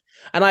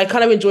 And I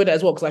kind of enjoyed it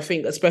as well, because I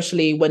think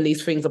especially when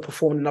these things are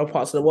performed in other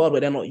parts of the world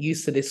where they're not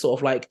used to this sort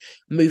of like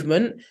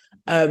movement,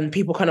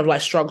 people kind of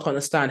like struggle to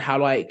understand how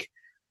like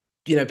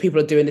people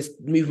are doing this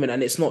movement,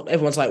 and it's not,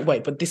 everyone's like,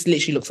 wait, but this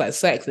literally looks like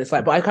sex. And it's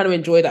like, but I kind of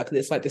enjoy that because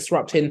it's like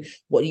disrupting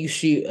what you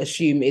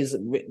assume is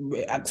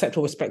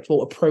acceptable,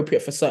 respectable,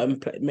 appropriate for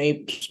certain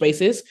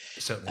spaces.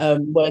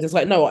 Whereas it's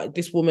like, no,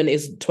 this woman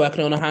is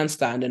twerking on a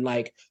handstand and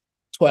like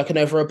twerking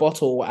over a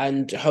bottle,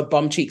 and her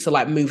bum cheeks are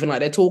like moving like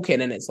they're talking,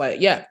 and it's like,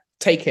 yeah,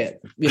 take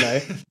it.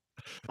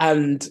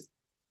 And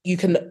you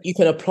can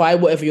apply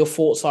whatever your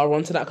thoughts are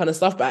onto that kind of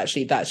stuff, but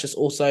actually that's just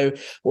also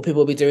what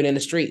people will be doing in the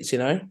streets.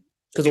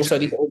 Because also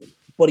these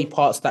body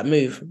parts that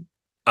move.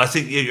 I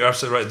think you're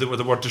absolutely right.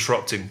 The word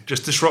disrupting,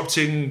 just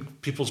disrupting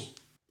people's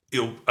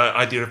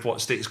idea of what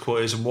status quo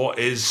is and what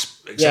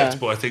is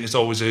acceptable. I think it's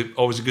always a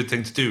good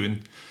thing to do,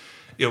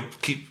 and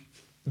keep.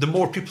 The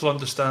more people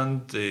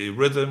understand the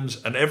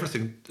rhythms and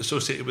everything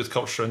associated with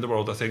culture around the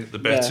world, I think the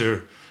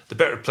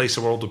better place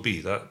the world will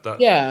be.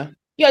 Yeah,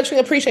 I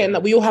truly appreciate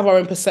that we all have our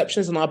own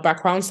perceptions and our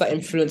backgrounds that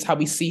influence how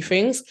we see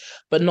things,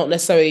 but not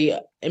necessarily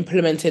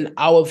implementing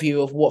our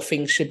view of what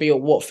things should be or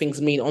what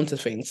things mean onto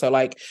things. So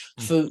like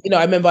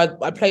I remember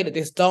I played at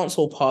this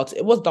dancehall party.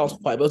 It was a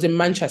dancehall party, but it was in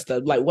Manchester,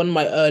 like one of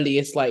my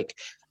earliest like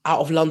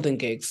out of London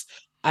gigs.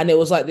 And it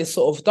was like this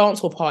sort of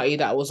dancehall party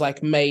that was like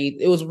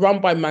it was run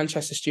by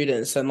Manchester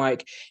students, and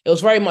like it was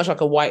very much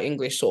like a white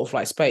English sort of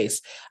like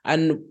space.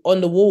 And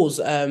on the walls,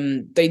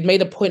 they'd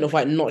made a point of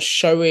like not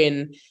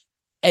showing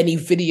any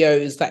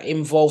videos that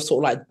involve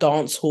sort of like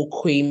dancehall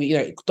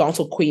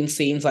queen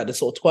scenes, like the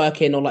sort of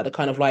twerking or like the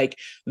kind of like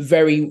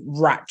very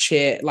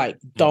ratchet like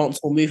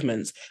dancehall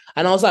movements.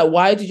 And I was like,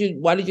 why did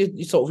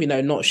you sort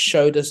of not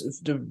show the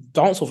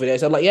dancehall videos?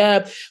 They're like,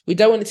 yeah, we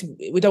don't want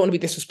to be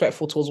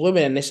disrespectful towards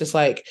women. And it's just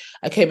like,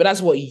 okay, but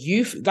that's what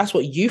you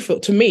feel.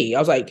 To me, I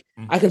was like,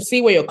 I can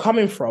see where you're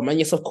coming from, and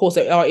yes, of course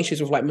there are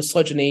issues with like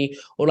misogyny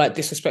or like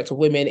disrespect of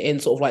women in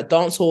sort of like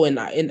dancehall and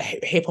in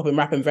hip hop and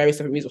rap and various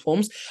different music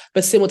forms,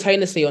 but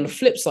simultaneously on the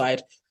flip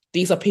side,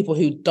 these are people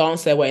who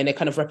dance their way and they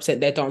kind of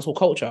represent their dancehall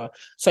culture.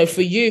 So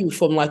for you,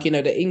 from like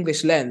the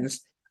English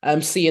lens,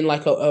 seeing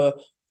like a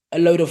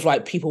load of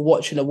like people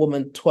watching a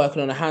woman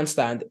twerking on a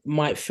handstand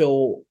might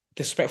feel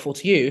disrespectful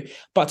to you,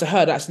 but to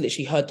her that's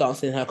literally her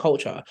dancing in her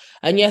culture.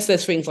 And yes,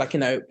 there's things like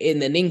in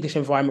an English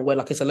environment where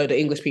like it's a load of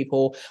English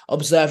people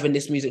observing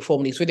this music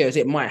form, these videos,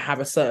 it might have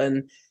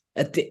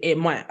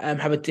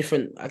have a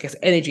different, I guess,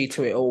 energy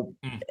to it, or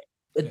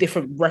a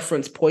different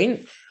reference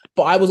point.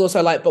 But I was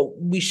also like, but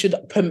we should,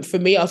 for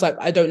me, I was like,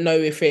 I don't know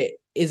if it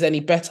is any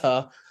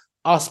better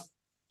us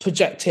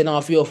projecting our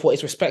view of what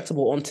is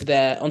respectable onto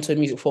a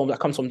music form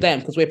that comes from them,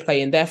 because we're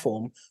playing their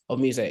form of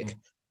music.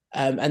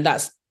 And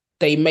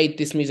they made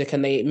this music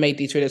and they made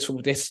these videos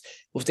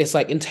with this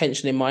like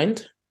intention in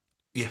mind.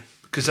 Yeah,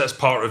 because that's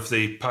part of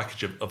the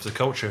package of the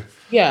culture.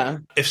 Yeah.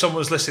 If someone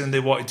was listening, they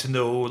wanted to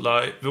know,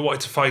 like, they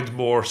wanted to find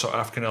more sort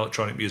of African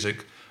electronic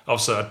music,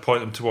 obviously I'd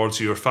point them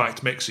towards your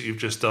Fact Mix that you've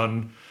just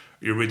done,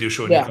 your radio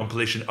show and your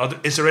compilation.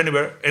 Is there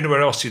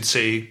anywhere else you'd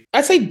say?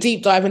 I'd say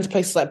deep dive into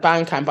places like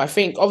Bandcamp. I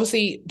think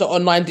obviously the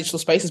online digital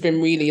space has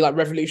been really like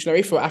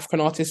revolutionary for African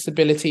artists'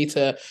 ability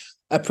to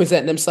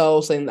present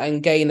themselves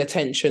and gain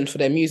attention for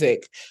their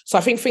music. So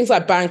I think things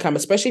like Bandcamp,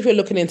 especially if you're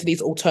looking into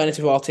these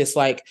alternative artists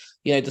like,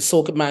 you know, the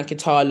Soulkit Man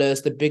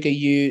Guitarless, the Bigger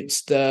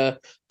Utes, the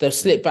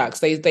Slipbacks,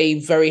 the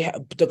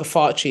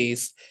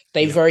Gafachis,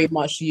 they very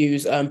much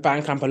use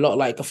Bandcamp a lot.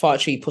 Like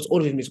Gafachi puts all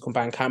of his music on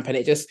Bandcamp, and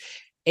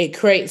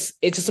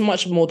it's just a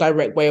much more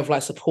direct way of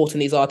like supporting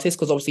these artists,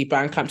 because obviously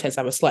Bandcamp tends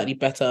to have a slightly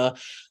better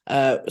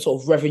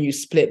sort of revenue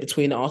split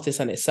between the artist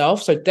and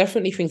itself. So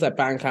definitely things like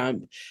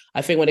Bandcamp.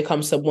 I think when it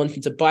comes to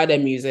wanting to buy their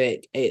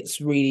music,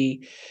 it's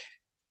really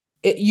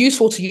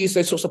useful to use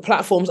those sorts of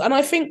platforms. And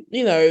I think,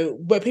 you know,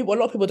 a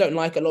lot of people don't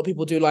like it, a lot of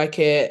people do like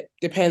it.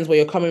 Depends where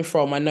you're coming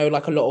from. I know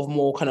like a lot of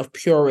more kind of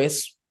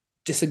purists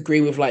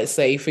disagree with, like,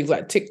 say, things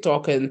like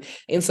TikTok and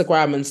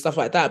Instagram and stuff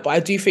like that. But I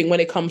do think when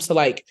it comes to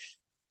like,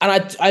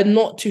 and I'm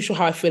not too sure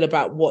how I feel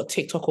about what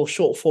TikTok or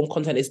short form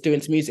content is doing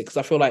to music, because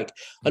I feel like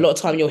a lot of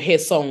time you'll hear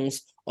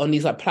songs on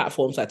these like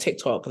platforms like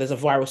TikTok, there's a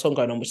viral song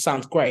going on which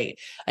sounds great,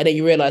 and then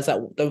you realize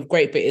that the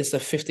great bit is the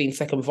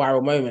 15-second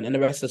viral moment, and the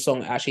rest of the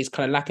song actually is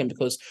kind of lacking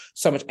because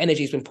so much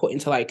energy has been put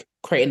into like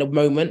creating a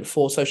moment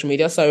for social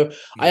media. So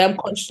I am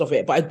conscious of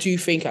it, but I do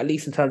think, at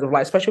least in terms of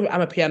like, especially with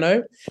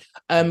Amapiano,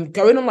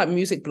 going on like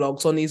music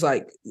blogs on these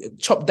like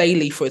Chop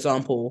Daily, for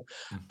example.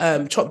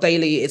 Chop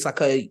Daily is like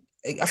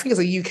I think it's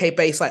a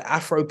UK-based like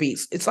Afro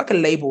beats. It's like a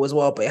label as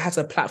well, but it has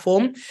a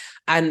platform,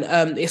 and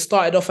it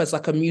started off as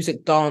like a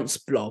music dance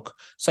blog.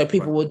 So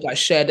people would like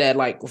share their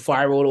like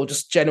viral or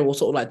just general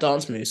sort of like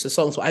dance moves. So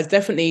songs. So I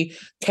definitely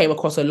came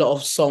across a lot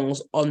of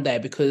songs on there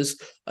because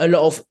a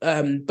lot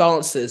of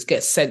dancers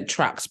get sent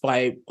tracks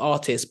by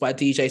artists, by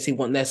DJs who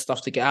want their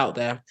stuff to get out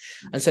there,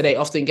 and so they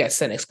often get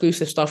sent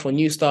exclusive stuff or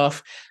new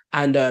stuff,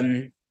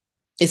 and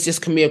it's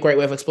just can be a great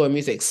way of exploring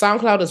music.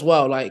 SoundCloud as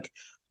well, like.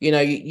 You know,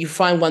 you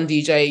find one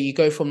DJ, you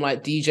go from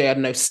like DJ, I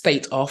don't know,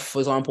 State Off, for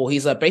example.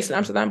 He's based in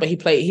Amsterdam, but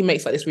he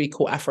makes like this really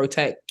cool Afro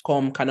tech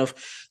kind of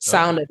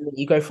sound, and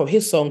you go from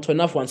his song to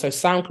another one. So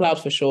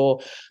SoundCloud for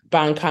sure,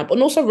 Bandcamp,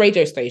 and also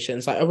radio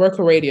stations like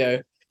Aroka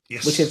Radio,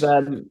 which is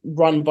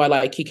run by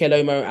like Kike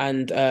Lomo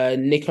and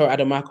Nico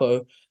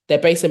Adamako. They're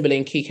based in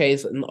Berlin. Kike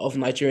is of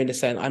Nigerian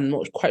descent. I'm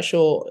not quite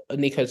sure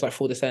Nico's like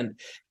full descent.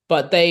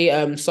 But they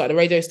started a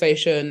radio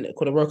station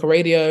called Aroka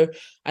Radio,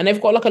 and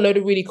they've got like a load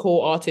of really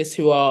cool artists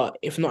who are,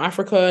 if not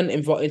African,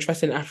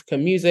 interested in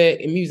African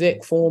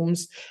music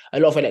forms, a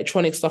lot of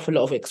electronic stuff, a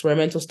lot of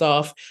experimental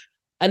stuff.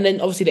 And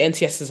then obviously the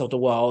NTSs of the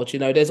world, you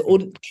know, there's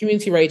all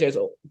community radio is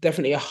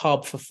definitely a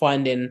hub for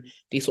finding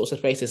these sorts of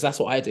spaces. That's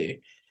what I do.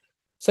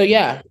 So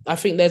yeah, I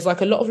think there's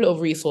like a lot of little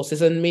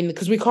resources. And I mean,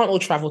 because we can't all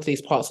travel to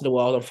these parts of the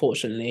world,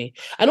 unfortunately.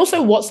 And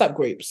also WhatsApp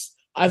groups.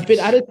 I've been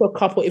added to a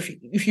couple.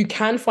 If you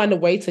can find a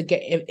way to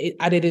get it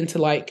added into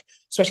like,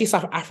 especially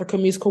South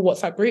African musical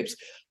WhatsApp groups,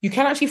 you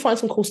can actually find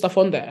some cool stuff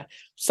on there.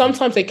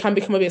 Sometimes they can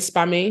become a bit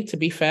spammy, to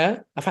be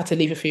fair. I've had to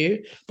leave a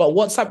few, but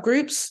WhatsApp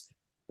groups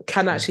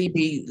can actually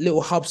be little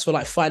hubs for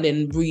like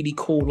finding really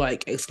cool,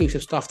 like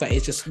exclusive stuff that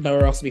is just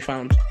nowhere else to be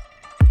found.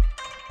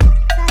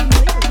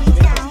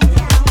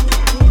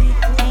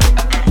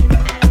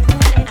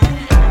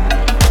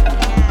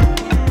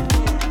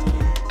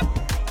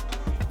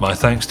 My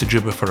thanks to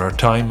Juba for her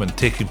time and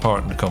taking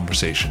part in the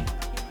conversation.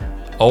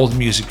 All the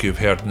music you've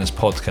heard in this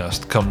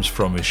podcast comes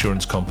from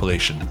Assurance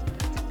Compilation.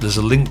 There's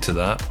a link to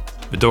that,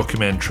 the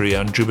documentary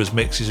and Juba's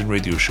mixes and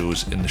radio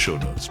shows in the show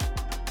notes.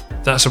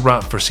 That's a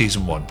wrap for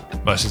Season 1.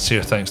 My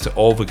sincere thanks to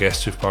all the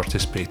guests who've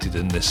participated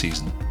in this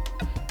season.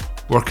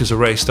 Work has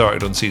already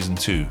started on Season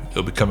 2,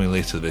 it'll be coming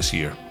later this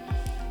year.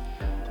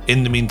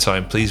 In the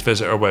meantime, please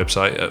visit our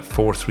website at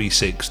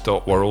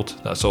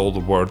 436.world, that's all the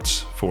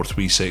words,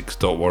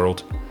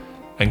 436.world,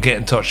 and get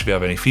in touch if you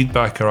have any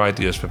feedback or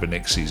ideas for the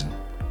next season.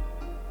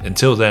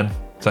 Until then,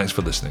 thanks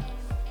for listening.